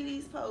I see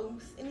these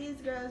posts, and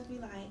these girls be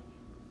like,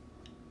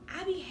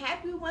 I be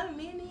happy 1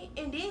 minute,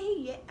 and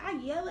then I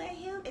yell at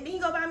him, and then he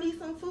go buy me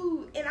some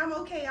food, and I'm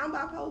okay. I'm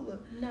bipolar.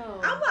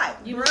 No. I'm like,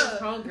 you were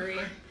just hungry.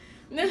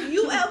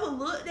 You ever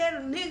looked at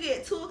a nigga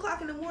at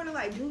 2:00 in the morning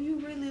like, do you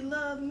really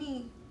love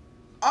me?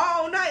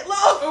 All night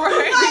long.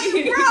 Right.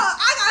 Like, bro,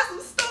 I got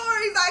some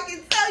stories I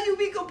can tell you.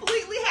 Be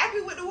completely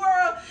happy with the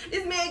world.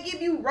 This man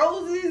give you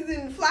roses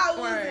and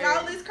flowers and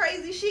all this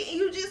crazy shit, and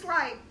you just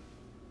like,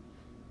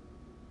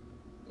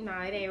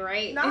 nah, it ain't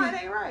right. Nah,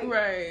 it ain't right.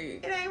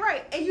 Right. It ain't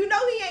right. And you know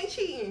he ain't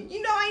cheating.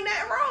 You know ain't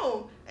nothing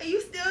wrong. And you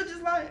still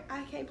just like,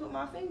 I can't put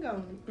my finger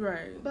on it.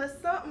 Right.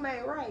 But something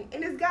ain't right.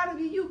 And it's gotta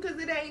be you,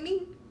 because it ain't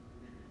me.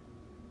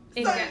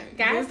 And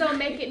guys don't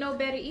make it no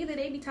better either.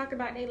 They be talking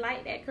about they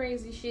like that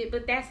crazy shit,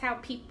 but that's how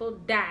people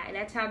die.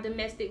 That's how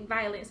domestic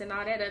violence and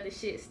all that other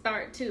shit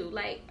start too.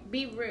 Like,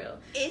 be real.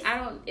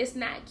 It's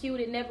not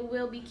cute. It never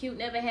will be cute.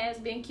 Never has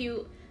been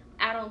cute.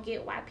 I don't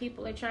get why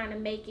people are trying to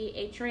make it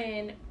a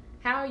trend.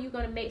 How are you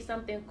gonna make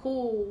something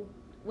cool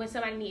when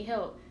somebody need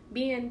help?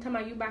 Talking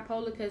about you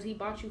bipolar because he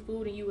bought you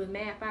food and you was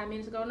mad 5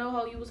 minutes ago. No,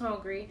 ho, you was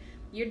hungry.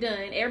 You're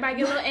done. Everybody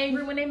get a little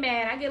angry when they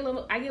mad. I get a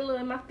little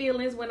in my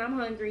feelings when I'm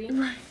hungry.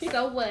 Right.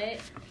 So what?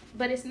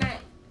 But it's not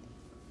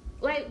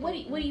like what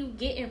are you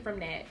getting from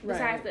that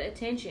besides the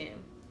attention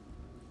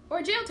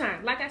or jail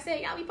time? Like I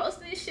said, y'all be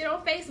posting this shit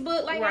on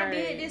Facebook like I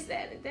did this,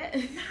 that, and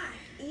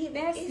that.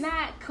 That's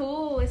not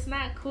cool. It's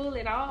not cool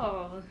at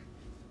all.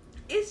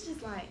 It's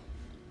just like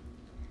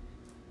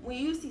when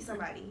you see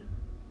somebody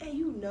and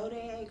you know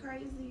they ain't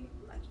crazy,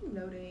 like you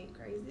know they ain't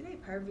crazy. They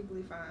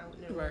perfectly fine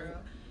with the world.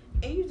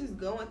 And you just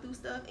going through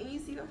stuff and you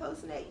see them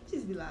posting that, you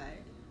just be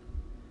like,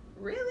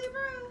 really,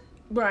 bro?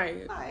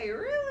 Right. Like,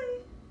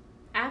 really?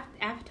 I've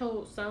had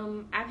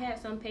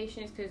some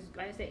patients, because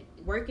like I said,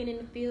 working in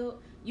the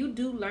field, you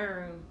do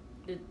learn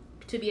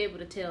to be able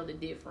to tell the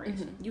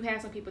difference. Mm-hmm. You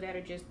have some people that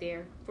are just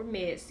there for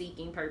med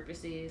seeking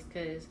purposes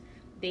because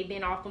they've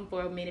been off them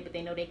for a minute, but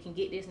they know they can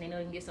get this and they know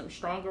they can get something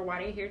stronger while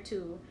they're here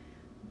too.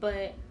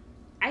 But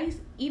I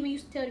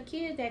used to tell the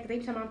kids that because they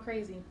be telling me I'm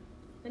crazy.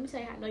 Let me tell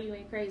you how I know you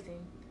ain't crazy.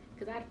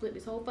 Because I'd flip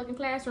this whole fucking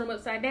classroom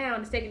upside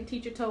down the second the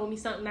teacher told me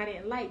something I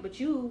didn't like, but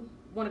you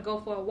want to go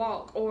for a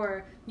walk,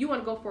 or you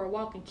want to go for a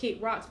walk and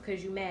kick rocks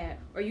because you mad,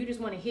 or you just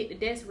want to hit the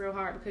desk real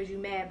hard because you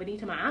mad, but you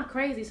tell me I'm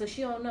crazy so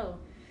she don't know.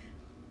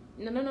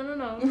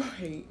 No.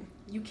 Right.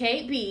 You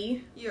can't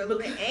be. You're a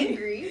little bit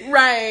angry.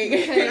 Right.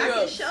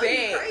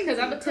 Because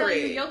I'm going to tell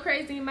you, your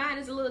crazy mind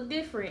is a little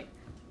different.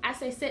 I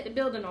say set the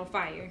building on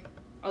fire.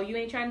 Oh, you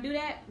ain't trying to do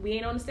that? We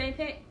ain't on the same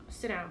page?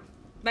 Sit down.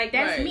 Like,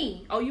 that's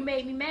me. Oh, you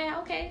made me mad?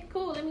 Okay,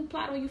 cool. Let me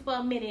plot on you for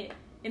a minute.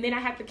 And then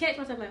I have to catch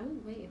myself like,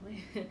 ooh, wait.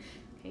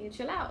 Can you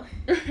chill out?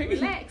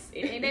 Relax.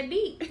 It ain't that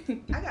deep.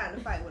 I got in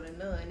a fight with a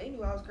nun. They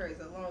knew I was crazy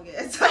a long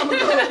ass time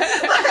ago.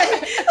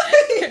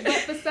 But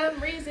for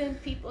some reason,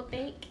 people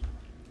think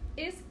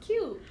it's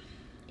cute.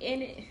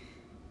 And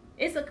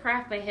it's a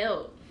cry for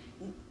help.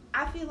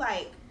 I feel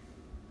like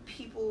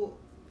people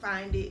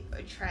find it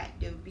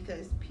attractive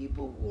because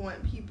people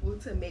want people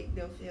to make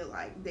them feel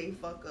like they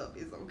fuck up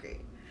is okay.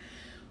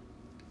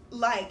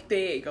 Like,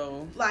 there you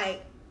go.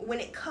 Like, when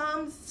it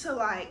comes to,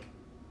 like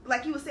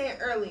you were saying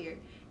earlier,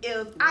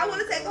 if I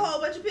want to take a whole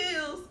bunch of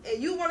pills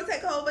and you want to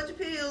take a whole bunch of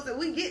pills and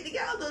we get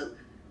together,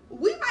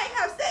 we might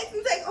have sex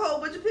and take a whole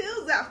bunch of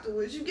pills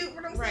afterwards. You get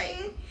what I'm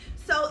saying?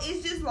 So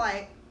it's just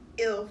like,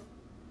 if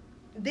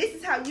this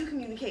is how you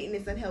communicate and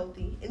it's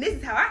unhealthy, and this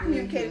is how I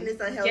communicate and it's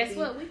unhealthy. Guess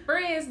what? We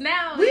friends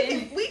now.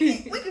 We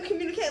can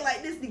communicate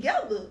like this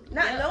together,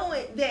 not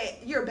knowing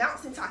that you're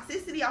bouncing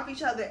toxicity off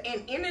each other,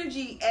 and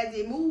energy as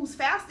it moves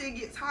faster, it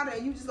gets hotter,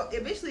 and you just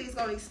eventually it's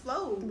gonna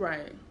explode.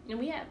 Right. And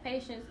we have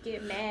patients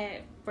get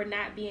mad for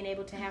not being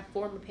able to have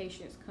former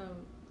patients come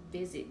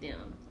visit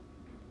them.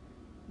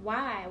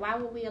 Why? Why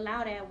would we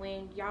allow that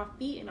when y'all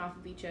feeding off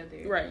of each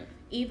other? Right.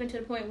 Even to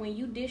the point when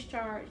you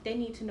discharge, they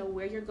need to know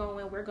where you're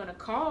going. We're going to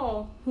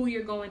call who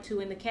you're going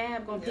to in the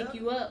cab, going to pick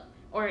you up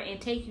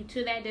and take you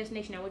to that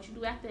destination. Now, what you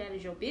do after that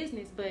is your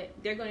business, but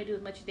they're going to do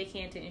as much as they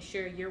can to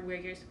ensure you're where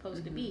you're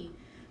supposed to be.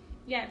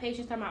 You got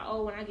patients talking about,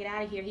 oh, when I get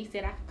out of here, he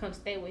said I could come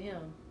stay with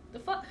him. The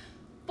fuck?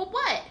 For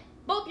what?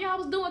 Both y'all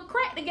was doing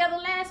crack together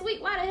last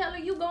week. Why the hell are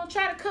you going to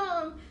try to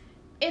come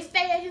and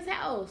stay at his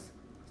house?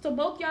 So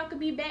both y'all could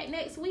be back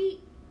next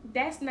week?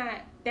 That's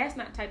not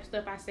type of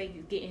stuff I say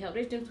is getting help.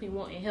 There's a difference between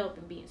wanting help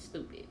and being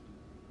stupid.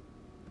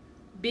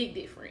 Big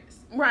difference.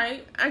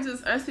 Right. I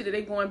see that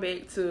they going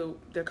back to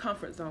their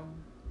comfort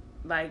zone.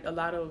 Like a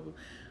lot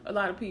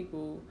of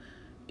people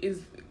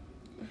is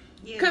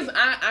because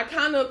I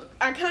kind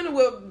of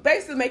will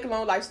basically make a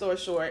long life story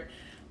short.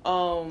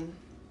 I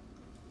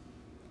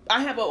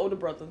have an older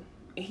brother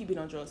and he been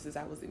on drugs since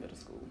I was in middle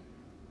school.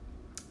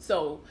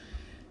 So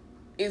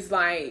it's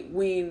like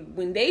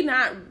when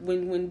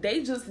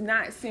they just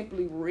not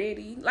simply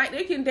ready, like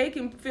they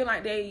can feel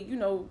like they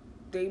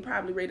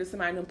probably ready to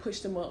somebody and push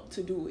them up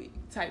to do it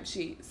type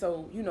shit.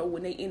 So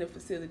when they in the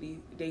facility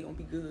they gonna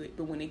be good,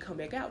 but when they come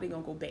back out they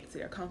gonna go back to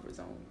their comfort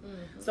zone.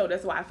 So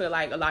that's why I feel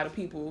like a lot of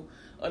people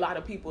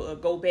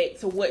go back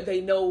to what they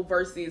know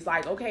versus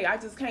like, okay, I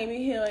just came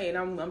in here and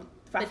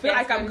I feel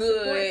like I'm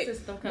good,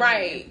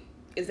 right?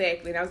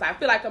 Exactly. And I was like, I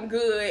feel like I'm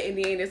good,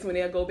 and then that's when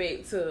they'll go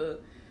back to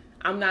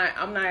I'm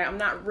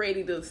not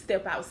ready to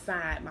step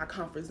outside my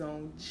comfort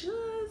zone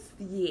just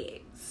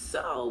yet.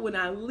 So when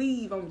I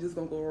leave, I'm just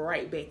gonna go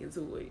right back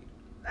into it.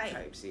 Like,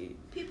 type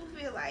shit. People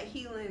feel like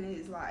healing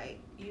is like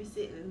you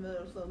sitting in the middle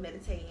of the floor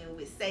meditating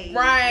with sage.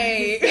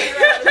 Right. Sitting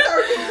around in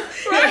a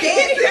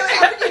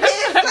circle,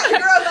 dancing like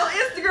girls on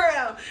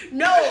Instagram.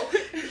 No,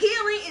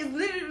 healing is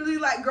literally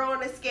like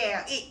growing a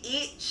scab. It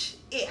itch.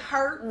 It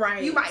hurt.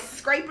 Right. You might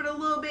scrape it a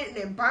little bit and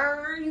then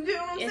burn. You get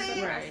what I'm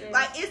saying? Right.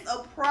 Like, it's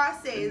a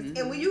process.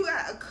 And when you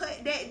got to cut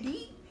that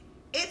deep,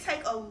 it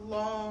take a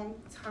long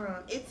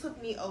time. It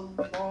took me a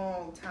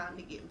long time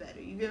to get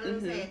better. You get what I'm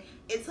saying?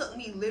 It took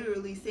me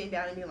literally sitting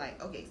down and being like,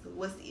 okay, so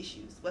what's the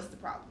issues? What's the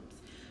problems?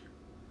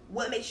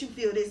 What makes you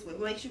feel this way?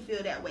 What makes you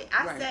feel that way?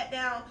 I sat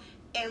down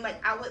and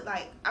like I would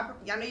like I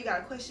know you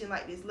got a question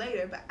like this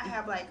later, but I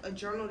have like a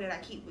journal that I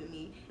keep with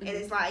me, and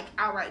it's like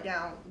I'll write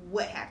down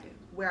what happened,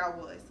 where I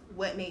was,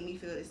 what made me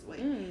feel this way.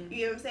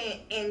 You know what I'm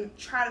saying? And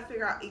try to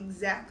figure out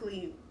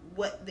exactly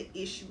what the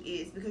issue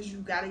is, because you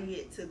got to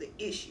get to the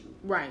issue.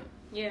 Right.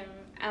 Yeah.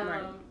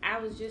 I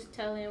was just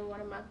telling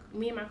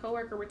me and my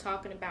coworker were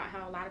talking about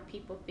how a lot of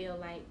people feel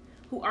like,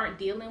 who aren't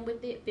dealing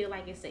with it, feel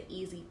like it's an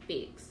easy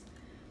fix.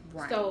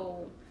 Right.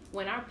 So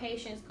when our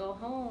patients go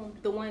home,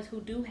 the ones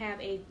who do have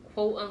a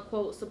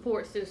quote-unquote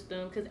support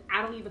system, because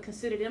I don't even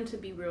consider them to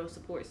be real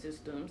support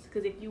systems,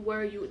 because if you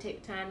were, you would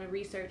take time to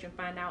research and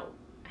find out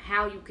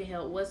how you can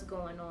help, what's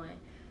going on.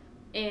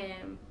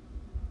 And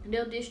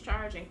they'll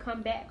discharge and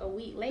come back a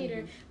week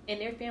later,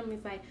 and their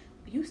family's like,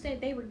 you said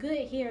they were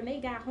good here, and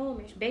they got home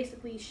and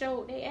basically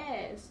showed their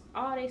ass,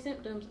 all their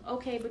symptoms.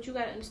 Okay, but you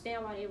got to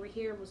understand why they were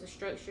here was a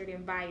structured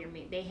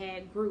environment. They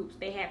had groups.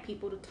 They had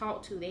people to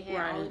talk to. They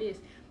had all of this.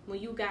 When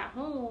you got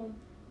home,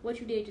 what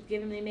you did, just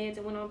give them their meds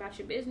and went on about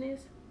your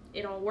business?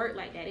 It don't work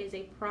like that. It's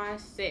a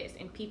process,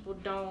 and people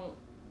don't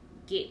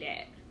get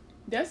that.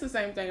 That's the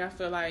same thing I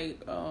feel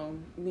like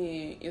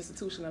being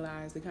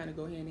institutionalized. They kind of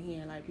go hand in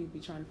hand. Like, people be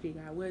trying to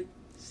figure out what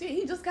shit,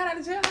 he just got out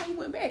of jail, how he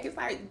went back. It's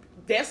like,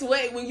 that's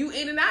what, when you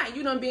in and out,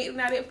 you done been in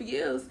and out there for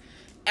years.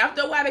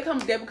 After a while,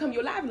 they become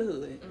your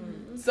livelihood.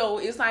 So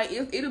it's like,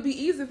 it'll be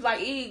easy if,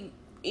 like, it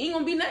ain't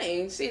gonna be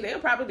nothing. Shit,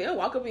 they'll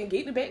walk up and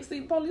get in the back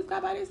seat of the police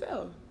car by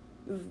themselves.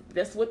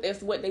 That's what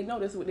they know.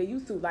 That's what they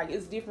used to. Like,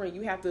 it's different.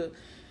 You have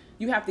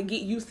to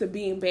get used to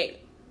being back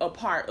a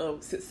part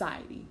of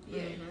society.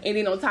 And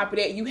then on top of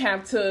that, you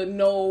have to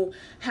know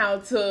how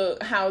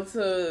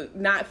to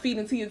not feed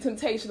into your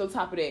temptation on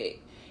top of that.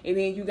 And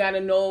then you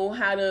gotta know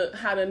how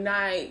to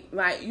not,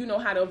 like, you know,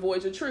 how to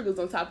avoid your triggers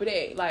on top of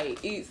that. Like,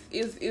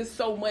 it's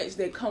so much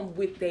that come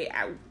with that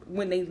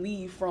when they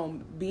leave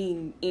from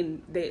being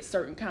in that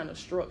certain kind of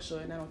structure.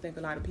 And I don't think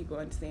a lot of people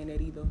understand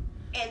that either.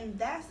 And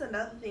that's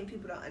another thing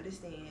people don't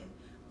understand.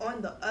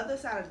 On the other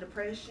side of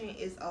depression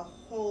is a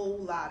whole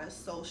lot of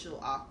social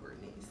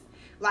awkwardness.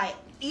 Like,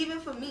 even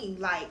for me,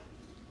 like,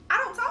 I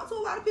don't talk to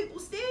a lot of people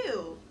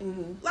still.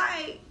 Mm-hmm.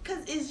 Like,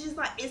 because it's just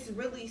like, it's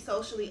really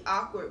socially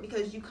awkward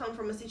because you come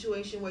from a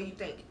situation where you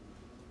think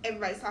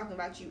everybody's talking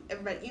about you.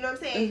 Everybody, you know what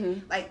I'm saying?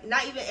 Mm-hmm. Like,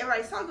 not even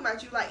everybody's talking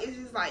about you. Like, it's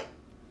just like,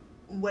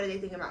 what are they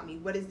thinking about me?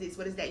 What is this?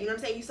 What is that? You know what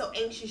I'm saying? You're so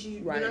anxious. You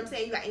know what I'm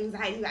saying? You got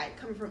anxiety. You got it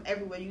coming from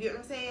everywhere. You get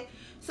what I'm saying?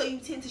 So you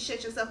tend to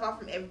shut yourself off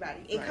from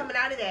everybody. And coming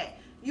out of that,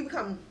 you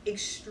become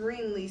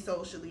extremely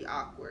socially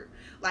awkward.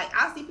 Like,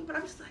 I'll see people and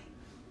I'm just like,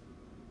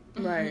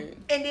 right.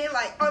 And then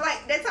like, or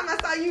like that time I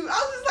saw you, I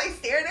was just like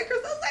staring at Chris.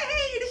 I was like,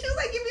 hey, and she was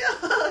like, give me a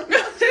hug.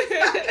 I was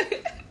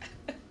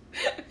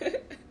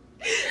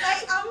just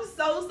like, I'm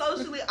so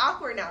socially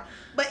awkward now.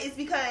 But it's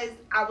because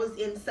I was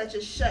in such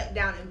a shut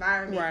down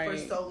environment for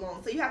so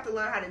long. So you have to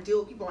learn how to deal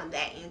with people on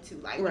that end too.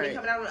 Like when they're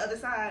coming out on the other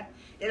side,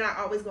 they're not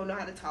always gonna know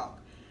how to talk.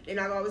 They're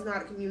not gonna always know how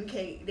to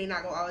communicate. They're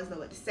not gonna always know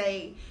what to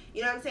say.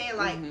 You know what I'm saying?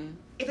 Like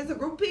if it's a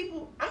group of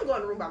people, I'm going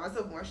to a room by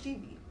myself and watch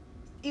TV.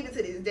 Even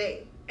to this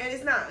day. And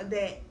it's not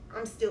that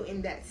I'm still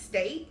in that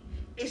state.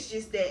 It's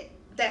just that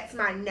that's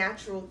my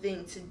natural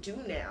thing to do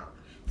now.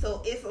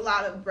 So it's a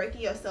lot of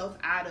breaking yourself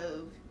out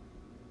of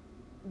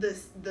the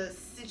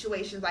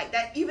situations like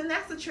that. Even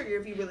that's a trigger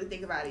if you really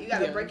think about it. You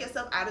got to break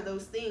yourself out of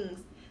those things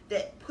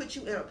that put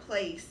you in a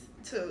place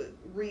to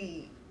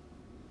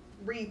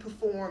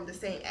re-perform the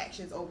same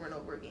actions over and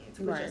over again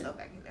to put yourself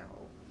back in that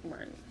hole.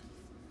 Right.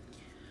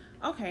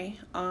 Okay.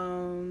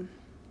 I'll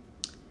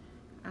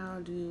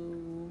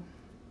do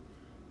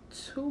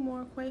 2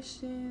 more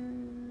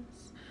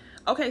questions.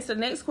 Okay, so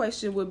next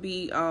question would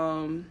be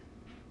do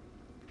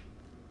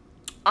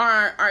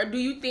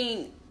you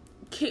think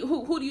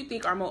who do you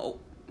think are more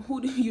who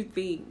do you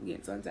think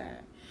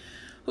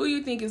who do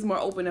you think is more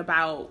open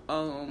about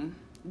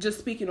just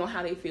speaking on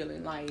how they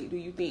feeling? Like, do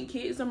you think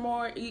kids are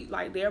more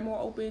like they're more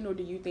open, or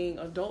do you think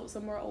adults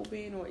are more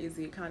open, or is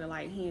it kind of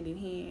like hand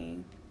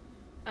in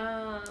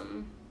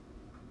hand?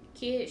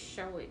 Kids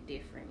show it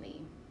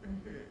differently.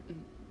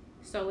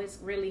 So it's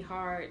really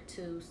hard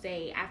to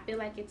say. I feel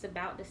like it's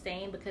about the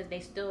same because they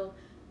still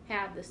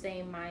have the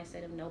same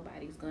mindset of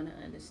nobody's gonna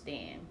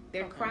understand.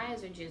 Their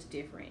cries are just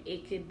different.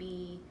 It could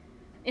be,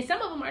 and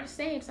some of them are the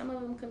same. Some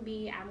of them can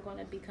be, I'm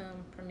gonna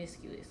become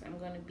promiscuous. I'm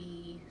gonna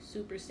be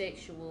super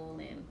sexual,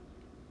 and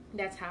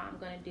that's how I'm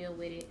gonna deal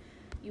with it.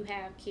 You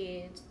have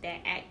kids that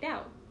act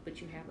out,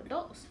 but you have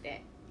adults that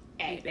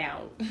act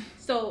out.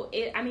 So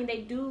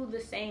they do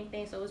the same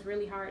thing. So it's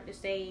really hard to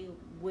say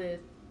with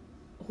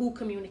who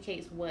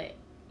communicates what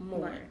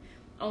more.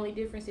 Only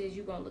difference is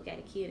you're gonna look at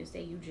a kid and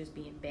say you just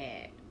being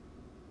bad.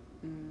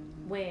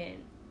 When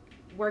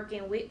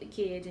working with the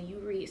kids and you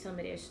read some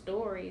of their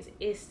stories,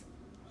 it's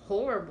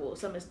horrible,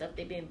 some of the stuff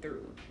they've been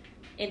through,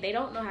 and they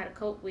don't know how to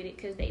cope with it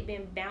because they've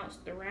been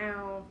bounced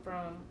around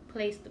from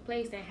place to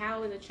place. And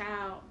how is a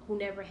child who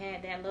never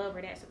had that love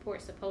or that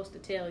support supposed to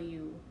tell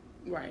you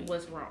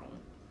what's wrong?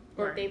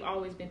 Or if they've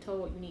always been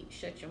told you need to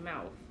shut your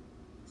mouth.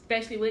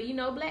 Especially with,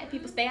 black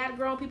people, stay out of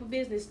grown people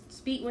business,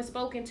 speak when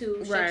spoken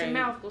to, shut your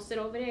mouth, go sit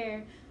over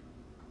there.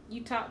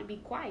 You taught to be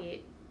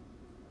quiet.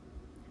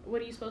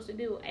 What are you supposed to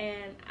do?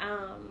 And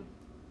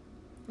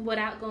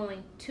without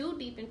going too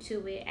deep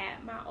into it,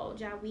 at my old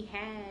job we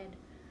had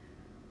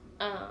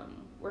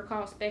we're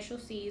called special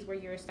C's, where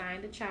you're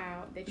assigned a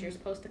child that you're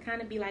supposed to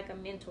kind of be like a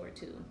mentor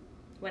to.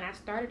 When I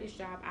started this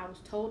job, I was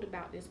told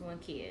about this one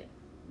kid.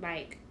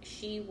 Like,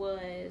 she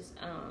was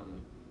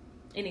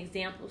an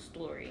example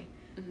story.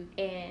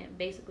 And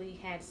basically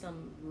had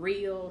some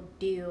real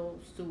deal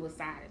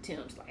suicide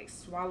attempts, like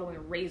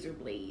swallowing razor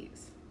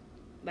blades,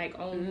 like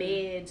on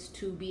meds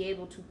to be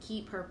able to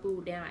keep her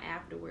food down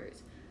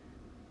afterwards.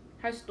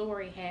 Her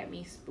story had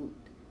me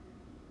spooked.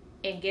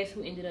 And guess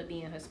who ended up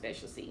being her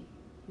specialty?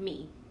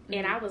 Me.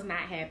 And I was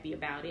not happy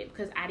about it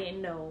because I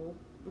didn't know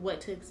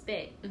what to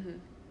expect.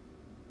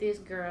 This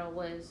girl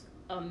was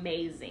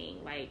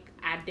amazing. Like,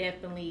 I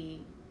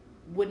definitely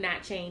would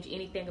not change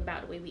anything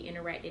about the way we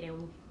interacted.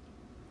 And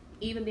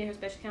even being her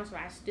special counselor,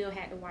 I still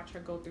had to watch her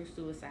go through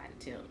suicide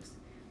attempts.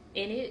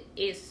 And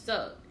it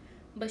sucked.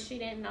 But she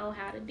didn't know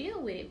how to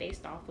deal with it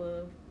based off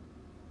of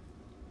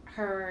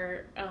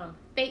her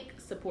fake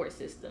support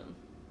system.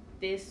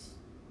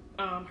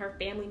 Her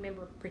family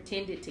member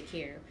pretended to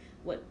care,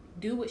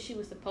 do what she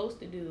was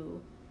supposed to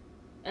do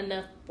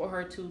enough for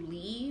her to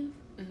leave,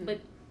 but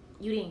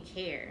you didn't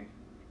care.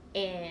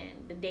 And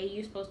the day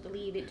you're supposed to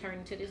leave, it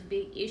turned into this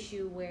big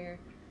issue where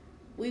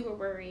we were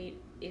worried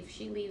if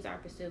she leaves our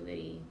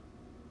facility,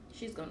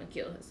 she's going to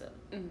kill herself.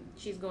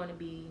 She's going to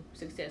be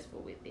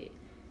successful with it.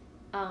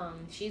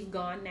 She's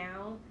gone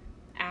now.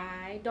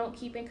 I don't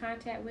keep in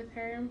contact with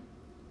her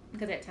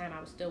because at the time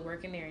I was still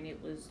working there and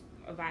it was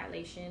a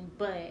violation.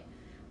 But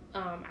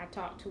I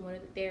talked to one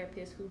of the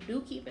therapists who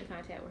do keep in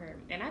contact with her,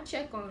 and I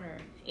check on her,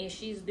 and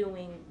she's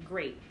doing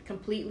great.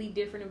 Completely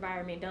different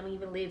environment. Don't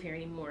even live here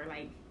anymore.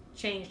 Like,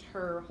 changed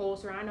her whole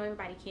surrounding. I know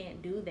everybody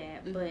can't do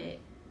that, but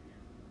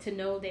to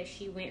know that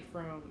she went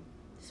from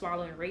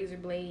swallowing razor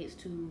blades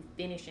to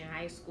finishing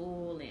high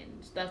school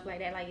and stuff like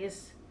that, like,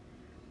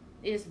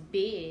 it's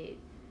big.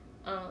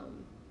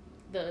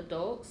 The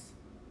adults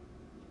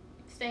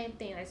same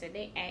thing. Like I said,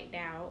 they act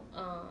out.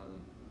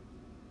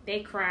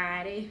 They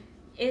cry.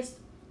 It's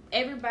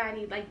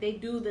everybody, like, they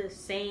do the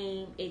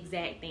same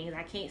exact things.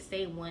 I can't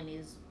say one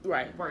is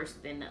worse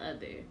than the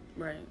other.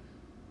 Right.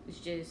 It's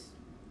just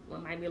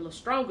one might be a little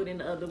stronger than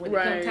the other when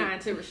it comes time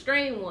to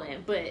restrain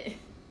one. But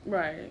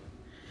right.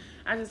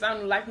 I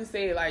don't like you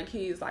said, like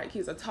kids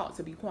are taught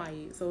to be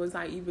quiet. So it's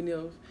like even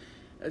if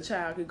a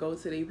child could go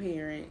to their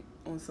parent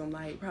on some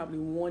like probably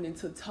wanting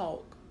to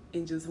talk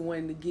and just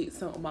wanting to get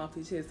something off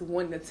their chest,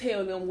 wanting to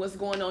tell them what's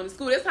going on in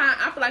school. That's how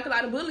I feel like a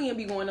lot of bullying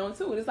be going on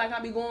too. It's like I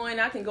can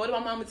go to my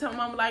mom and tell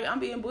my mom like I'm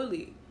being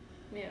bullied.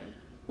 Yeah.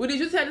 What did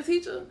you tell the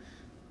teacher?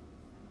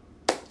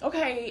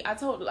 Okay, I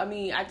told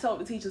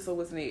the teacher, so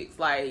what's next?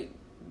 Like,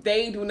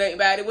 they do nothing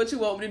about it. What you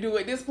want me to do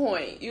at this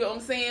point? You know what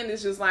I'm saying?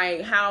 It's just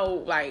like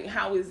how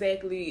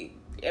exactly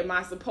am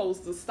I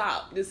supposed to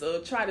stop this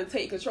try to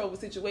take control of a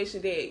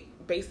situation that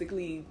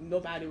basically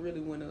nobody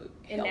really want to help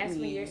me. And that's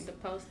when you're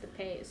supposed to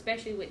pay,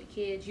 especially with the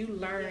kids, you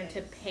learn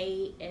to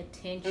pay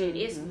attention.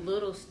 It's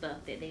little stuff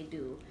that they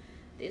do.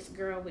 This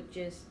girl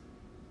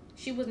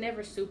she was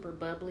never super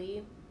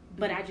bubbly,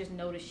 but I just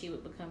noticed she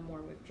would become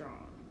more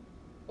withdrawn.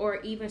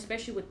 Or even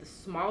especially with the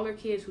smaller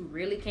kids who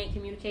really can't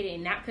communicate it,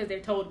 and not because they're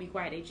told to be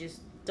quiet, they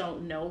just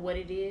don't know what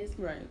it is.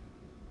 Right.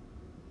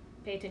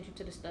 Pay attention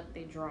to the stuff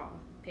they draw.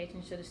 Pay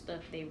attention to the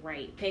stuff they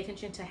write. Pay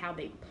attention to how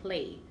they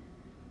play.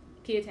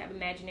 Kids have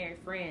imaginary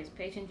friends.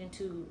 Pay attention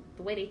to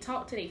the way they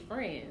talk to their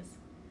friends.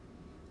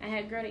 I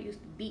had a girl that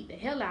used to beat the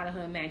hell out of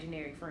her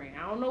imaginary friend.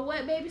 I don't know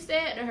what baby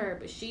said to her,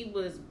 but she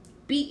was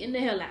beating the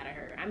hell out of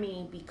her. I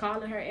mean, be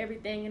calling her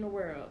everything in the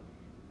world.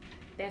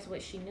 That's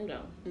what she knew,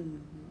 though. Mm-hmm.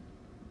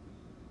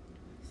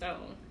 So,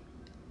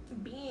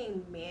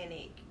 being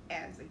manic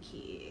as a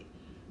kid,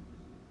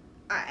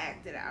 I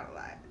acted out a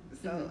lot.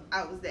 So,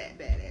 I was that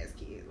badass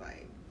kid.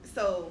 Like,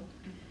 so,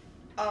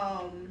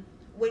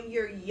 when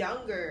you're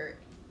younger,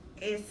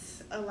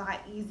 it's a lot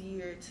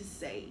easier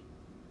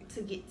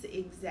to get to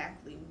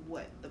exactly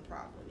what the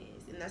problem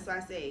is. And that's why I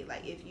say,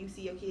 like, if you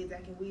see your kids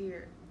acting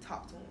weird,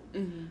 talk to them.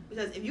 Mm-hmm.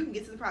 Because if you can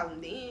get to the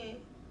problem then,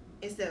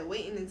 instead of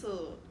waiting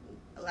until,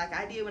 like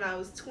I did when I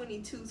was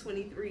 22,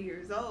 23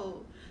 years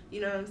old, you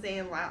know what I'm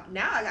saying? Like,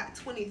 now I got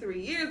 23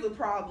 years of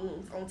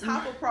problems on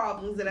top of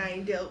problems that I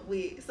ain't dealt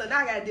with. So now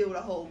I got to deal with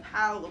a whole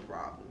pile of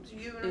problems.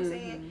 You know what I'm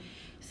saying?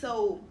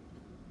 So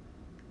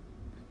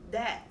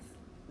that's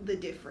the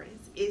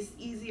difference. It's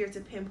easier to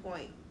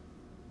pinpoint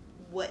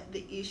what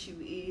the issue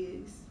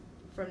is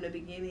from the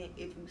beginning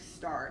if you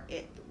start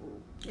at the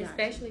root.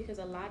 Especially because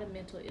a lot of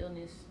mental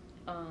illnesses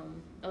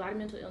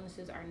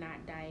are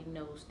not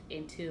diagnosed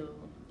until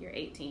you're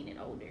 18 and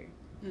older.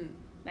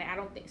 Like, I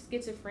don't think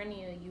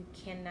schizophrenia you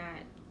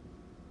cannot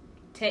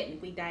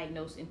technically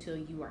diagnose until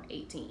you are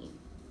 18.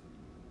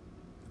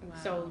 Wow.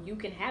 So you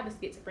can have a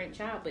schizophrenic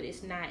child, but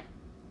it's not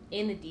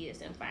in the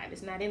DSM-5.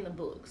 It's not in the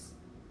books.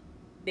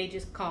 They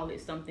just call it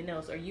something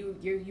else. Or you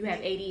have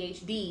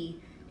ADHD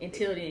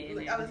until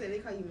then. I would say they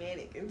call you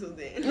manic until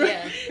then.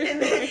 Yeah.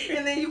 and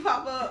then you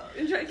pop up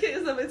and try to kill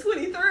yourself at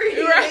 23.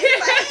 Right.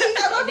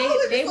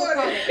 They will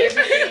call it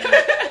everything.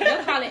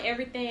 They'll call it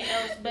everything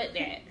else but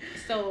that.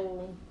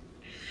 So.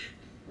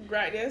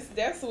 Right.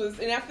 That's what's,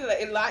 and I feel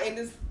like a lot in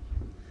this.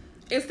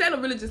 Instead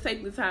of really just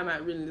taking the time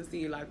out really to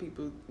see, a lot of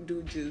people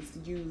do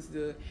just use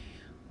the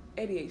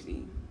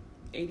ADHD,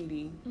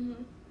 ADD.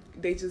 Mm-hmm.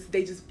 They just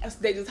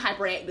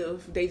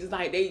hyperactive.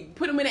 They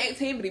put them in an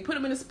activity, put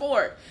them in a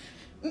sport.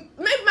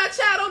 Maybe my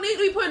child don't need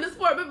to be put in a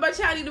sport. Maybe my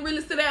child need to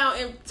really sit down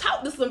and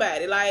talk to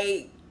somebody.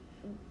 I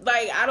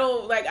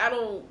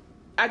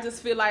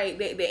just feel like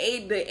the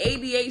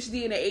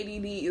ADHD and the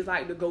ADD is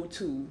like the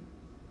go-to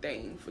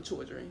thing for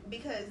children,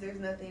 because there's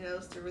nothing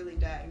else to really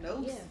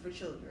diagnose for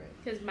children.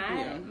 Because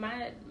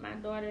my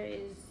daughter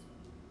is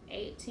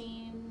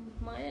 18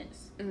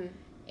 months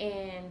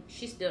and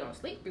she still don't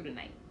sleep through the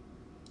night.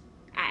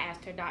 I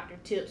asked her doctor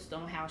tips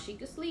on how she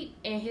could sleep,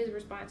 and his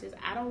response is,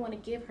 I don't want to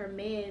give her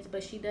meds,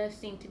 but she does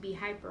seem to be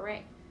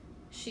hyperactive.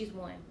 She's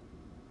one.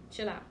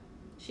 Chill out.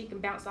 She can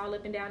bounce all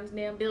up and down this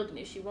damn building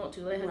if she wants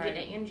to. Let her get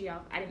that energy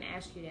off. I didn't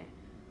ask you that.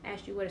 I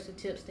asked you what are some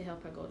tips to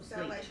help her go to sleep.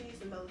 Sound like she needs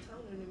some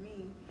melatonin to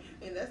me,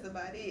 and that's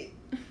about it.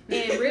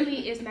 And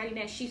really, it's not even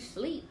that she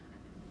sleep,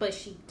 but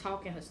she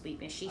talk in her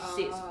sleep, and she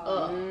sits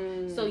up.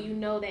 So you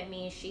know that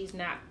means she's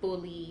not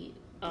fully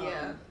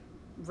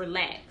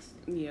relaxed.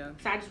 Yeah.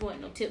 So I just want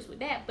no tips with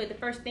that. But the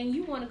first thing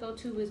you want to go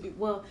to is,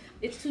 well,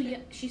 it's too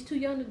young. She's too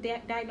young to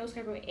diagnose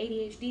her with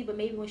ADHD, but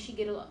maybe when she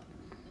get a lot.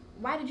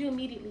 Why did you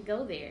immediately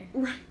go there?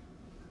 Right.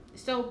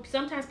 So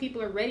sometimes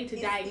people are ready to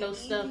diagnose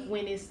stuff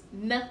when it's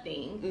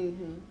nothing.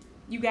 Mm-hmm.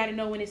 You got to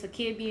know when it's a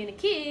kid being a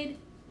kid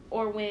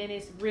or when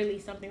it's really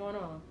something going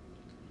on.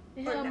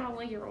 The hell my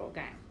 1-year-old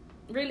got?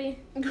 Really?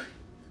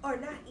 Or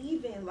not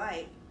even,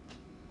 like,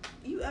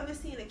 you ever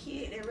seen a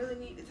kid that really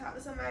need to talk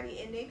to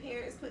somebody and their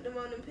parents put them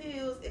on them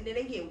pills and then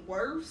they get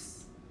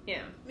worse?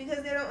 Yeah.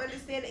 Because they don't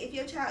understand that if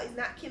your child is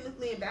not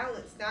chemically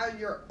imbalanced, now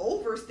you're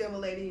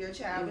overstimulating your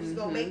child, which is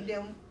going to make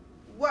them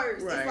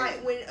worse. Right. It's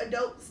like when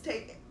adults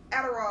take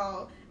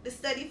Adderall to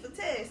study for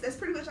tests. That's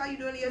pretty much all you're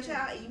doing to your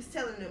child. And you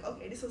telling them,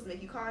 okay, this is supposed to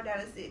make you calm down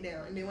and sit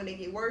down. And then when they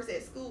get worse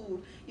at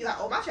school, you're like,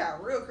 oh, my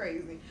child real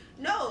crazy.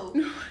 No,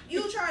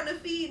 you trying to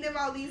feed them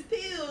all these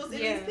pills,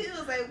 and these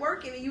pills ain't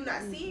working, and you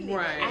not seeing it.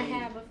 Right. I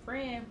have a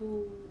friend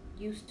who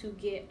used to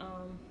get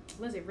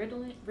was it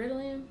Ritalin?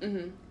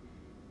 Mm-hmm.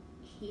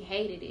 He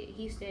hated it.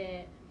 He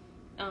said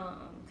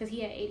because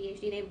he had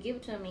ADHD, they would give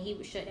it to him and he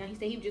would shut down. He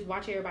said he would just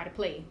watch everybody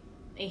play.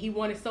 And he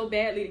wanted so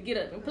badly to get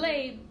up and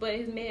play, but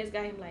his meds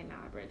got him like,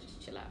 nah, bro,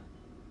 just chill out.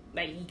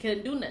 Like, he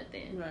couldn't do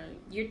nothing. Right.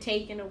 You're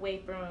taking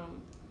away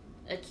from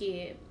a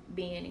kid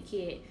being a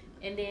kid.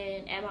 And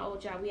then at my old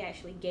job, we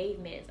actually gave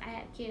meds. I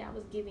had a kid, I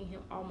was giving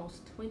him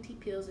almost 20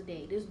 pills a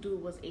day. This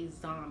dude was a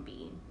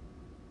zombie.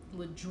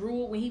 Would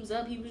drool. When he was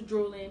up, he was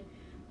drooling.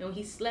 And when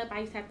he slept, I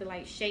used to have to,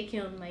 like, shake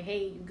him, like,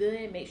 hey, you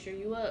good? Make sure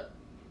you up.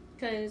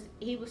 Because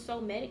he was so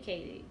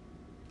medicated.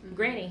 Mm-hmm.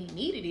 Granted, he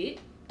needed it,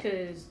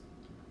 because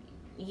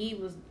he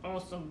was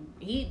on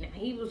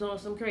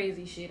some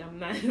crazy shit. I'm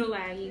not gonna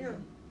lie. He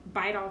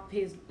bite off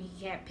he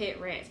had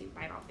pet rats. He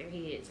bite off their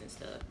heads and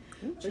stuff.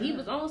 So he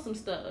was on some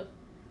stuff.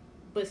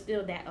 But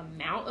still, that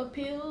amount of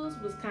pills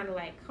was kind of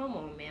like, come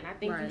on, man. I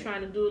think you're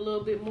trying to do a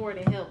little bit more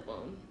to help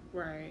him.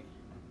 Right.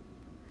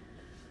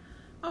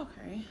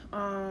 Okay.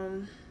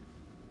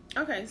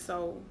 Okay,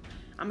 so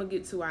I'm gonna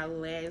get to our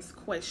last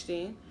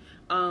question.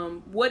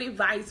 What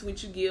advice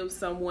would you give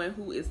someone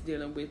who is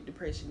dealing with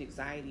depression,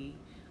 anxiety,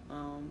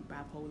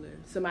 bipolar,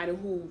 somebody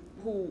who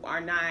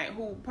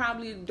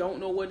probably don't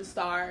know where to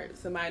start,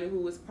 somebody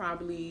who is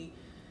probably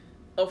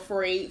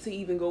afraid to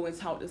even go and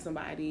talk to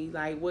somebody?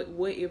 Like, what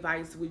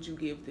advice would you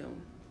give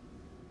them?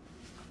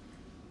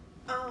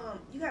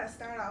 You gotta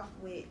start off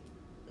with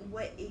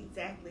what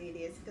exactly it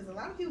is, because a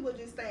lot of people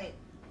just think,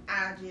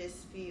 I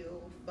just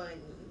feel funny.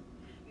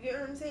 You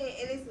know what I'm saying?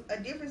 And it's a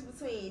difference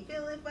between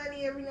feeling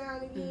funny every now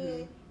and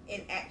again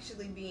and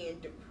actually being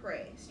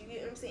depressed. You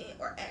get what I'm saying?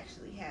 Or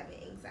actually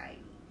having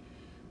anxiety.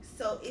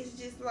 So it's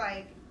just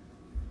like,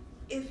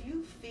 if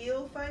you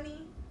feel funny,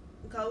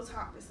 go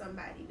talk to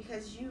somebody,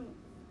 because you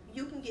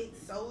can get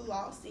so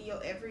lost in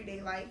your everyday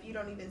life, you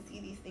don't even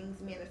see these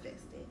things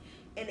manifesting,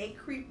 and they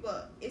creep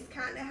up. It's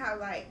kind of how,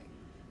 like,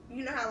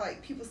 you know how,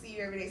 like, people see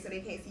you every day so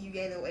they can't see you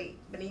gaining weight,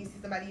 but then you see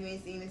somebody you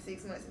ain't seen in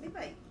 6 months and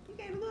they're like, you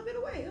gained a little bit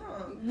of weight,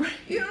 huh?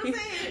 You know what I'm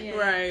saying? Yeah.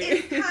 Right.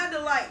 It's kind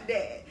of like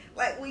that.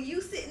 Like, when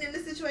you sitting in the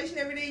situation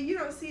every day, you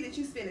don't see that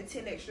you spending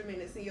 10 extra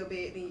minutes in your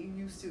bed than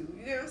you used to.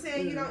 You know what I'm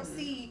saying? You don't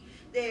see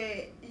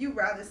that you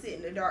rather sit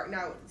in the dark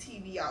now with the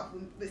TV off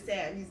with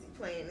sad music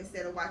playing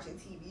instead of watching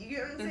TV. You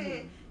get what I'm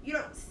saying? You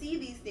don't see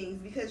these things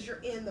because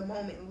you're in the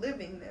moment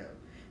living them.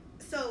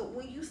 So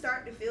when you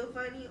start to feel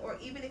funny, or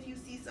even if you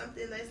see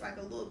something that's like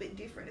a little bit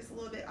different, it's a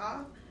little bit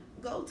off,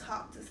 go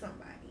talk to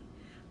somebody.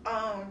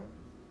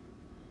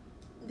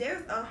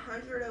 There's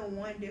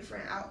 101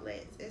 different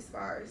outlets as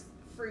far as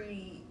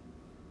free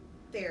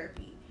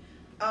therapy.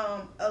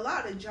 A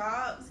lot of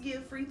jobs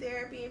give free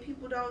therapy, and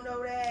people don't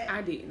know that.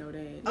 I didn't know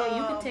that. Yeah,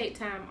 you can take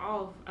time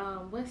off.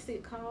 What's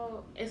it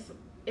called?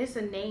 It's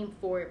a name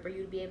for it, for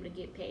you to be able to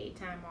get paid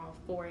time off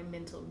for a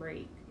mental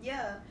break.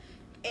 Yeah.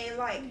 And,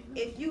 like,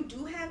 if you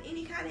do have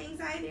any kind of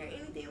anxiety or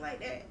anything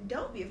like that,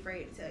 don't be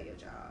afraid to tell your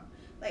job.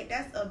 Like,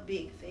 that's a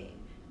big thing.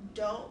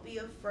 Don't be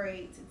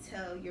afraid to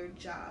tell your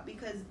job,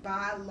 because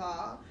by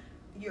law,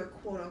 you're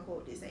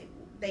quote-unquote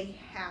disabled. They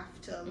have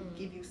to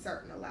give you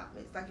certain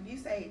allotments. Like, if you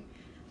say,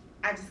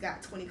 I just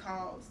got 20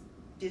 calls,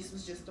 this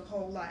was just a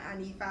whole lot, I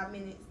need 5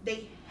 minutes,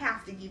 they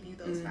have to give you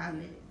those 5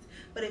 minutes.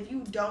 But if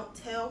you don't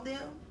tell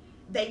them,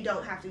 they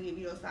don't have to give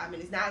you those 5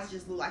 minutes. Now it's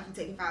just look like you're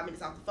taking 5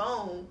 minutes off the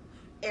phone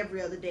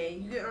every other day.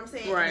 You get what I'm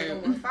saying? Right. And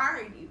they're gonna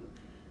fire you.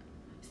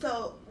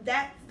 So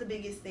that's the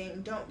biggest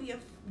thing. Don't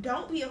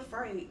be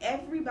afraid.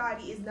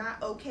 Everybody is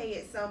not okay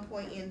at some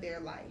point in their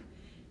life.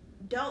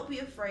 Don't be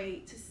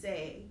afraid to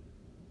say,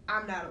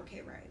 I'm not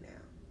okay right now.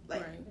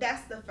 Like,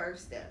 that's the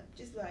first step.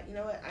 Just be like, you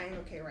know what? I ain't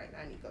okay right now.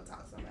 I need to go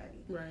talk to somebody.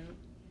 Right.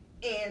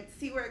 And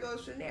see where it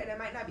goes from there. There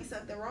might not be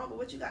something wrong, but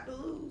what you got to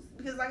lose?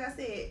 Because, like I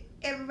said,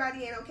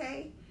 everybody ain't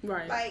okay.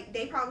 Right. Like,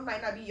 they problems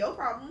might not be your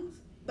problems,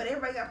 but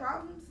everybody got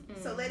problems.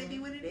 So let it be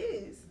what it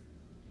is.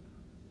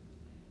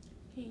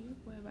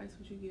 What advice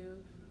would you give?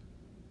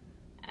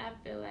 I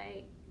feel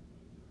like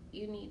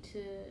you need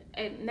to,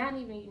 and not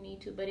even you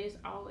need to, but it's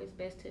always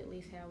best to at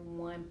least have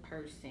one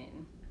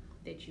person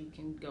that you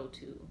can go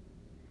to.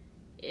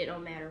 It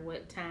don't matter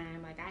what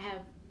time. Like, I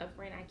have a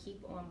friend I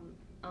keep on,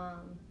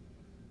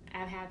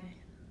 I have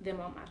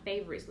them on my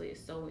favorites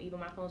list. So even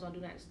my phone's on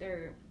Do Not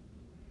Disturb,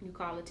 you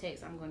call or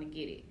text, I'm going to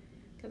get it.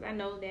 Because I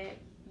know that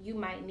you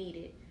might need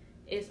it.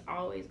 It's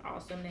always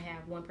awesome to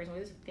have one person,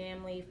 whether it's a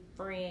family,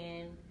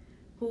 friend,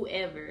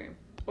 whoever,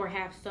 or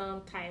have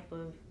some type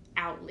of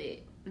outlet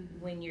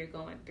when you're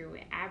going through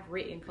it. I've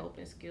written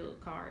coping skill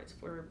cards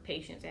for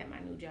patients at my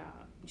new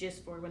job,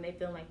 just for when they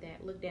feel like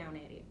that, look down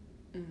at it.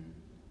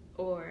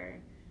 Or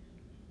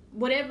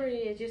whatever it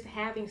is, just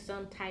having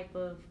some type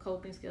of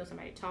coping skill,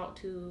 somebody to talk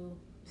to,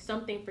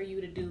 something for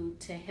you to do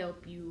to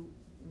help you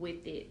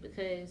with it.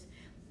 Because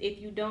if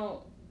you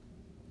don't,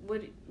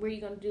 what are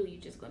you going to do?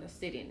 You're just going to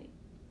sit in it.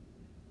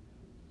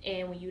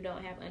 And when you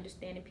don't have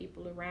understanding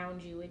people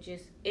around you,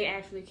 it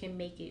actually can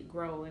make it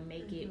grow and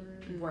make it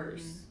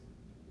worse.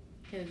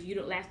 Because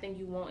last thing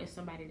you want is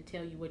somebody to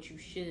tell you what you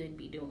should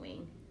be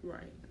doing.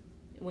 Right.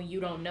 When you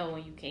don't know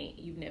and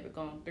you've never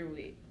gone through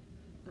it.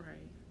 Right.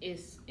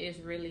 It's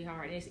really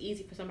hard. And it's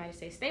easy for somebody to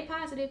say, stay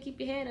positive, keep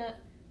your head up.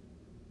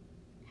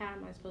 How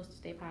am I supposed to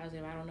stay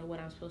positive? I don't know what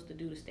I'm supposed to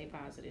do to stay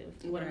positive.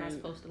 What am I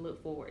supposed to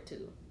look forward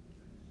to?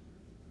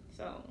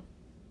 So,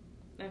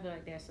 I feel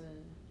like that's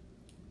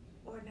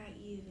Or not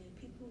even.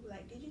 People be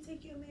like, did you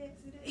take your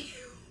meds today?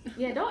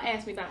 Yeah, don't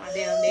ask me about my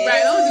damn meds.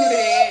 Right, don't do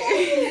that.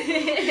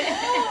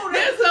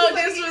 That's so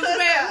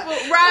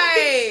disrespectful.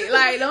 Right.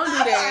 Like, don't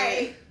do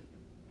that.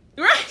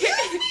 Right.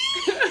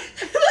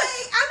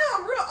 Like, I know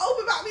I'm real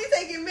open about me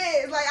taking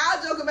meds. Like,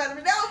 I'll joke about it,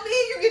 but that don't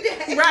mean you get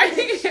that.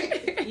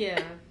 Right.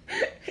 Yeah.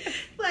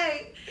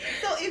 Like,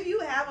 so if you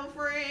have a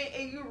friend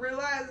and you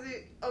realize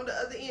it on the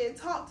other end,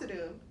 talk to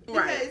them.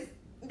 Because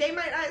they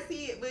might not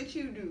see it, but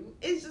you do.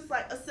 It's just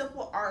like a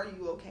simple, are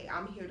you okay?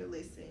 I'm here to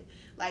listen.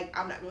 Like,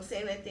 I'm not going to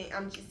say anything.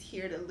 I'm just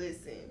here to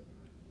listen.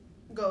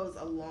 Goes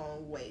a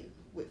long way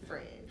with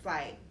friends.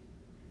 Like,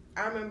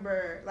 I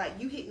remember, like,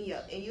 you hit me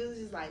up, and you was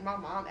just like, my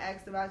mom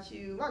asked about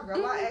you. My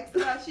grandma asked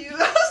about you. I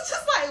was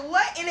just like,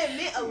 what? And it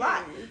meant a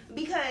lot.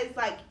 Because,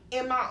 like,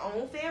 in my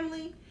own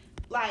family,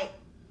 like,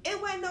 it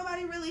wasn't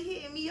nobody really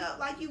hitting me up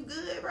like, you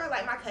good, bro?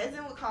 Like, my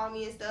cousin would call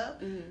me and stuff.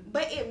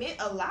 But it meant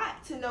a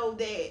lot to know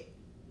that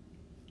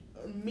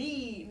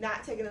me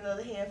not taking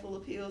another handful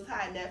of pills,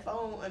 hiding that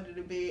phone under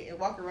the bed, and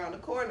walking around the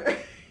corner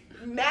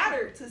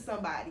mattered to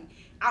somebody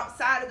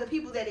outside of the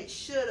people that it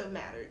should have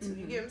mattered to.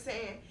 You get what I'm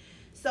saying?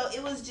 So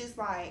it was just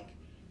like,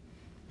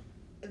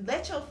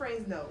 let your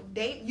friends know.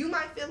 You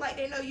might feel like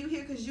they know you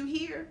here because you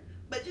here,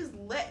 but just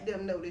let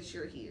them know that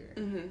you're here.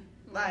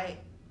 Like,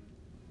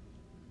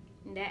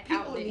 that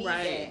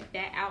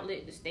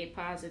outlet to stay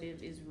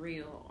positive is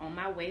real. On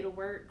my way to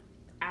work,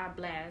 I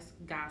blast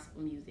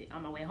gospel music.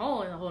 On my way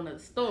home, a whole nother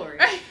story.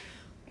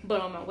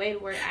 But on my way to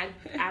work,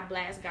 I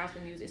blast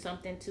gospel music,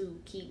 something to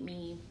keep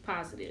me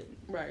positive.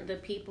 Right. The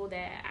people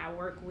that I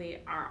work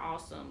with are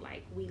awesome.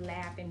 Like, we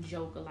laugh and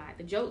joke a lot.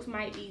 The jokes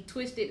might be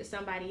twisted to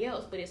somebody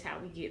else, but it's how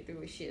we get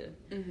through a shift.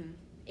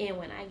 And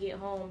when I get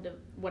home,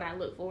 what I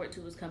look forward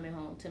to is coming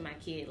home to my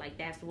kid. Like,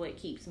 that's what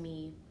keeps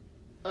me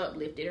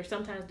uplifted. Or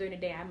sometimes during the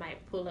day, I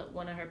might pull up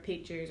one of her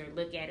pictures or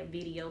look at a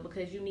video,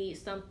 because you need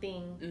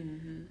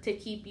something to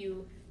keep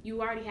you. You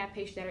already have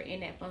patients that are in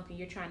that funk and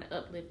you're trying to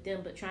uplift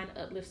them, but trying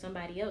to uplift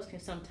somebody else can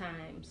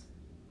sometimes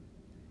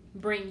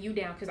bring you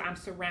down, because I'm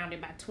surrounded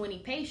by 20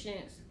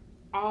 patients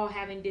all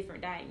having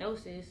different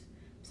diagnoses.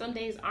 Some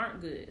days aren't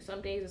good.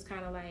 Some days it's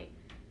kind of like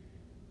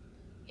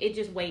it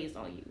just weighs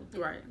on you.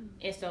 Right.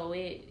 And so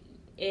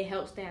it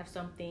helps to have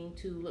something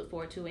to look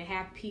forward to, and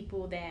have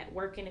people that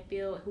work in the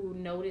field who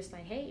notice,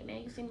 like, hey,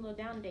 man, you seem a little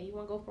down today. You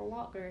want to go for a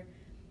walk? Or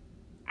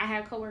I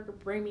had a coworker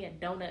bring me a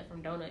donut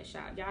from Donut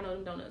Shop. Y'all know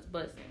them donuts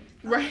busting.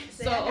 Right.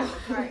 So I got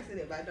a car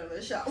accident by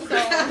Donut Shop.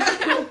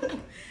 So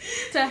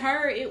to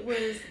her, it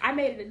was, I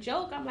made it a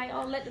joke. I'm like,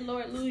 oh, let the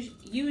Lord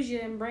use you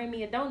and bring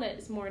me a donut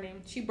this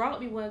morning. She brought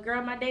me one.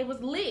 Girl, my day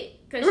was lit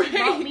because she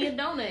brought me a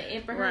donut.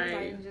 And for her, it's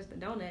like, it was just a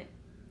donut.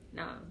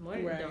 Nah, more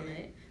than a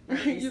donut.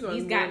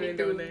 These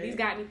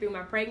got me through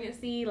my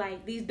pregnancy.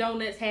 Like, these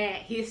donuts had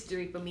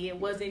history for me. It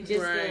wasn't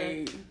just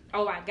I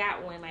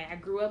got one. Like, I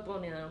grew up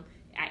on them.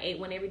 I ate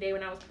one every day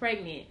when I was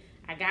pregnant.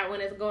 I got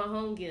one as a going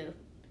home gift.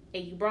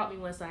 And you brought me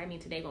one, so I mean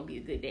today gonna be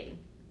a good day.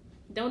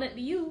 Donut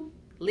to you,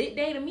 lit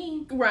day to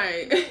me.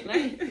 Right.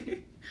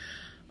 Like,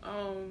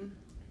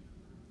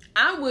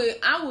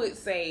 I would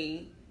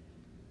say,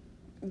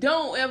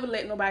 don't ever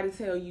let nobody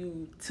tell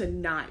you to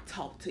not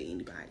talk to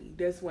anybody.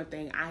 That's one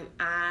thing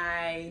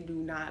I do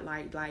not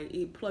like. Like,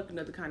 it plucked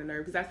another kind of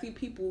nerve, because I see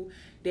people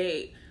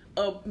that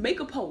make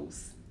a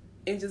post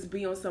and just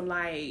be on some,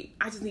 like,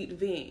 I just need to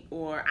vent,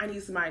 or I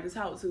need somebody to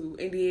talk to,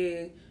 and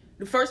then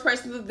the first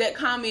person that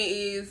comment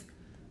is,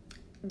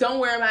 don't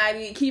worry about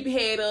it, keep your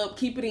head up,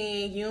 keep it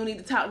in, you don't need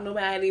to talk to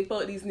nobody,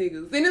 fuck these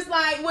niggas. And it's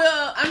like,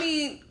 well, I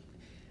mean,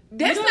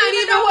 that's not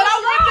even what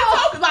I want to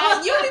talk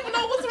about. You don't even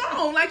know what's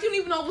wrong. Like, you don't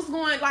even know what's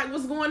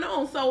going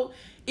on. So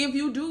if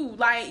you do,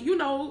 like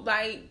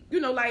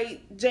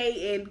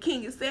Jay and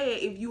King has said,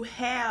 if you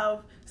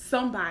have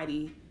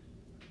somebody,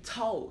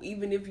 talk.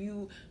 Even if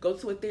you go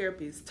to a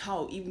therapist,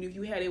 talk. Even if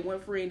you had that one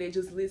friend that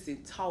just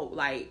listen, talk.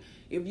 Like,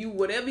 if you,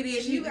 whatever it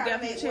is, you gotta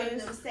make one of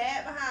them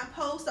sad behind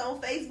posts on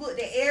Facebook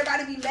that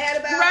everybody be mad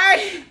about.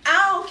 Right.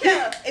 I don't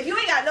care. If you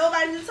ain't got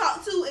nobody to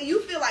talk to and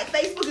you feel like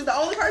Facebook is the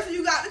only person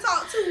you got to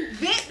talk to,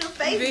 vent to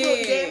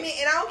Facebook, damn it.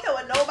 And I don't care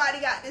what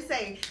nobody got to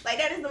say. Like,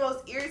 that is the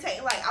most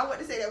irritating. Like, I want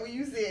to say that when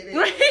you said it.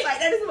 Right. Like,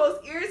 that is the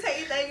most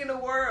irritating thing in the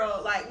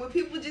world. Like, when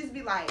people just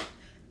be like,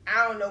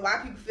 I don't know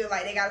why people feel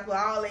like they gotta put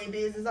all their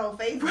business on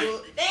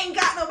Facebook. They ain't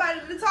got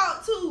nobody to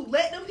talk to.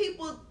 Let them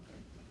people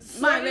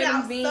sort it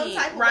out some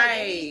type of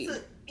way.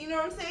 You know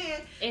what I'm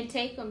saying? And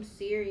take them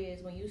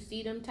serious. When you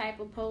see them type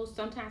of posts,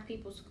 sometimes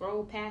people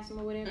scroll past them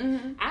or whatever.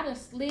 I done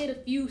slid a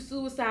few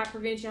suicide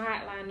prevention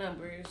hotline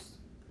numbers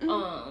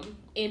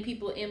in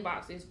people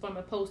inboxes from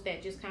a post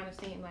that just kind of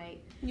seemed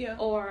like, yeah.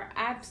 Or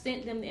I've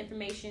sent them the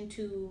information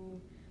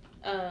to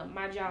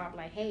my job,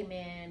 like, hey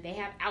man, they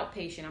have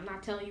outpatient. I'm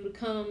not telling you to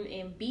come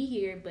and be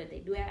here, but they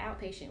do have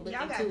outpatient.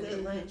 Y'all got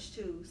good lunch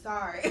too.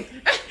 Sorry.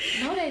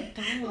 No, they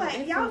don't.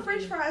 Like y'all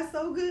French fries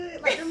so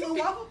good. Like them little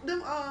waffle,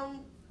 them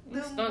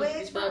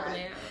wedge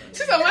fries.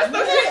 She's on my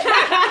stomach.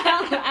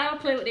 I don't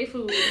play with their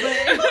food,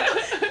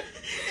 but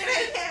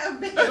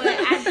but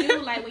I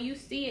do like when you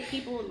see it.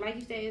 People, like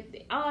you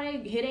said, oh,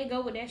 here they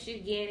go with that shit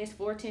again. It's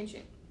for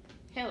attention.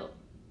 Help,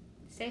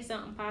 say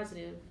something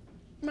positive.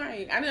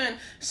 Right. I done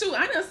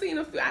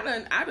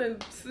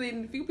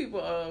seen a few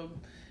people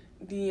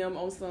DM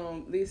on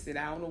some, listen,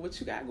 I don't know what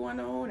you got going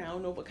on. I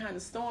don't know what kind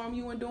of storm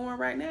you enduring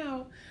right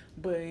now,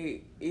 but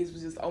it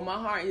was just on my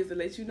heart is to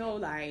let you know,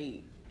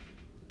 like,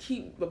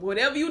 keep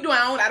whatever you doing.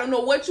 I don't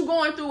know what you're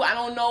going through. I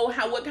don't know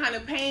what kind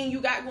of pain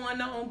you got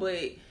going on,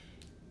 but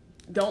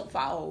don't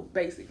fall,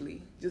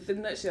 basically. Just in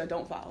a nutshell,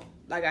 don't fall.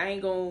 Like, I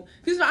ain't gonna,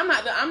 because I'm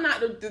not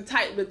the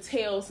type to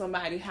tell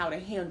somebody how to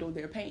handle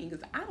their pain,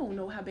 because I don't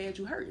know how bad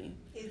you hurting.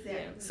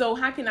 Exactly. So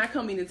how can I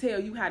come in and tell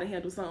you how to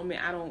handle something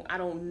and I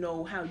don't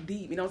know how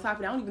deep, and on top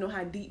of that, I don't even know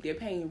how deep their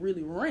pain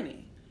really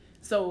running.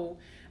 So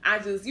I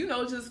just,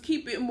 just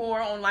keep it more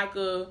on like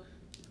a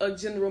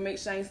general, make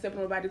sure I ain't stepping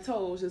on nobody's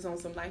toes, just on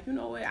some like, you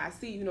know what, I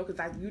see,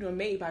 because you done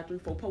made about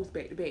 3-4 posts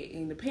back to back,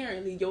 and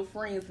apparently your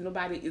friends and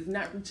nobody is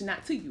not reaching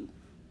out to you.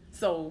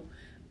 So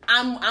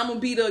I'm gonna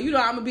be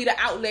the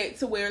outlet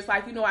to where it's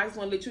like, I just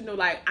want to let you know,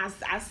 like,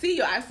 I see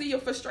your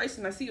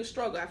frustration, I see your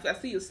struggle, I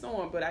see your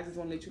storm, but I just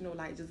want to let you know,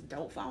 like, just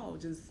don't fall,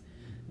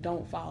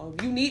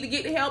 If you need to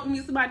get the help, you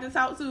need somebody to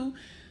talk to,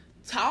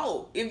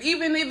 talk.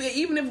 Even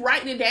if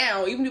writing it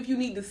down, even if you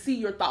need to see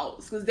your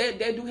thoughts, because that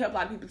do help a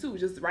lot of people too.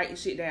 Just writing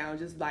shit down,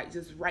 just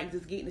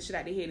getting the shit out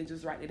of their head and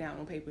just writing it down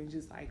on paper and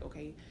just like,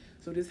 okay,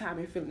 so this is how I've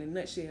been feeling in a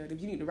nutshell.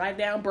 If you need to write it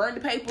down, burn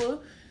the paper.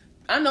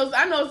 I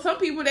know some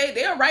people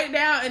they'll write it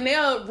down and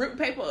they'll rip the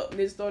paper up and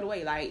just throw it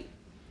away. Like,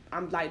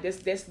 I'm like,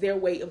 that's their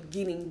way of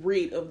getting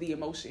rid of the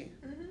emotion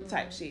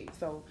type shit.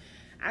 So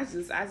I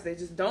say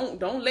just don't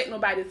let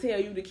nobody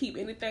tell you to keep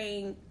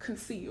anything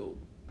concealed.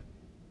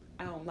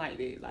 I don't like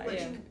that. Like,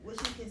 what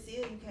you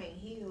conceal, you can't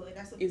heal, and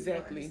that's what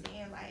exactly. people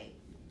understand. Like,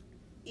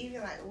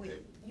 even like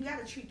you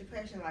gotta treat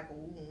depression like a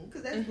wound,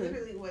 because that's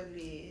literally what it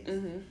is.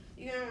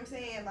 You know what I'm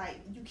saying?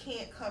 Like, you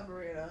can't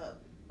cover it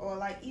up. Or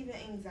like even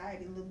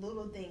anxiety, the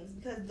little things,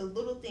 because the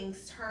little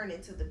things turn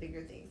into the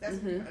bigger things. That's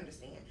what you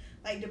understand.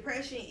 Like,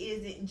 depression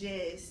isn't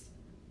just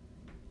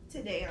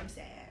today I'm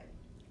sad.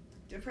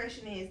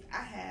 Depression is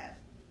I have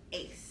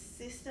a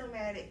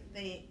systematic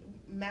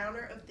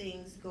manner of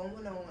things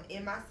going on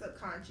in my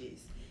subconscious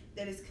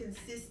that is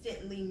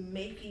consistently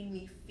making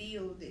me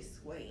feel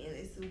this way, and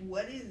it's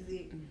what is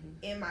it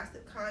in my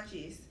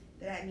subconscious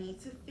that I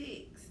need to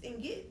fix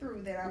and get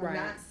through that I'm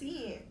not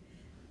seeing.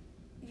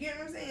 You know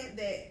what I'm saying?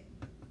 That.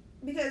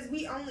 Because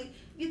if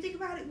you think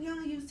about it, we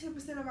only use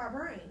 10% of our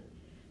brain.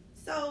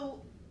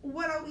 So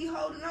what are we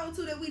holding on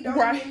to that we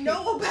don't even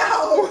know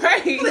about?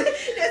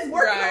 That's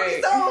working on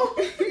its own.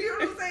 You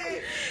know what I'm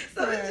saying?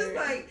 So it's just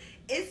like,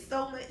 it's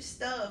so much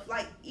stuff.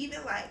 Like,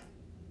 even like,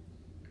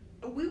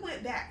 we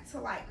went back to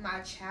like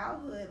my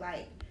childhood,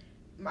 like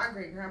my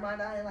great grandma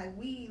died, like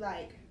we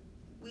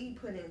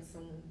put in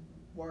some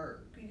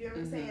work. You know what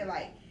I'm saying?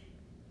 Like,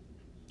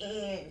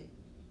 and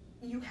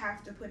you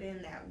have to put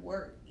in that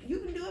work. You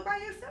can do it by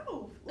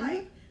yourself.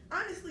 Like,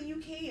 honestly, you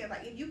can.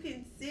 Like, if you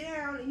can sit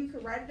down and you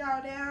can write it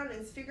all down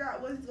and figure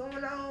out what's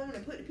going on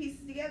and put the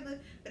pieces together,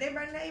 but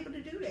everybody's not able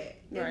to do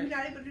that. If you're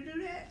not able to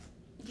do that,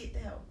 get the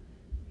help.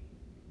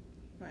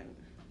 Right.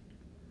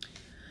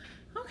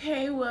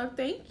 Okay, well,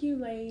 thank you,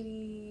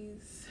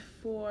 ladies,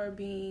 for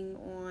being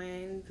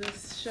on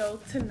this show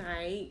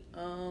tonight.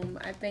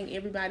 I thank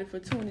everybody for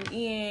tuning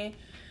in.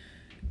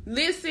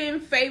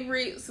 Listen,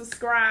 favorite,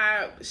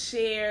 subscribe,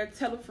 share,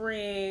 tell a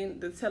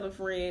friend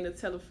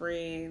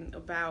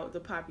about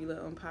the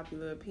Popular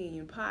Unpopular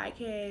Opinion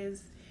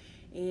podcast.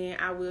 And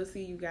I will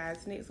see you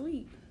guys next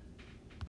week.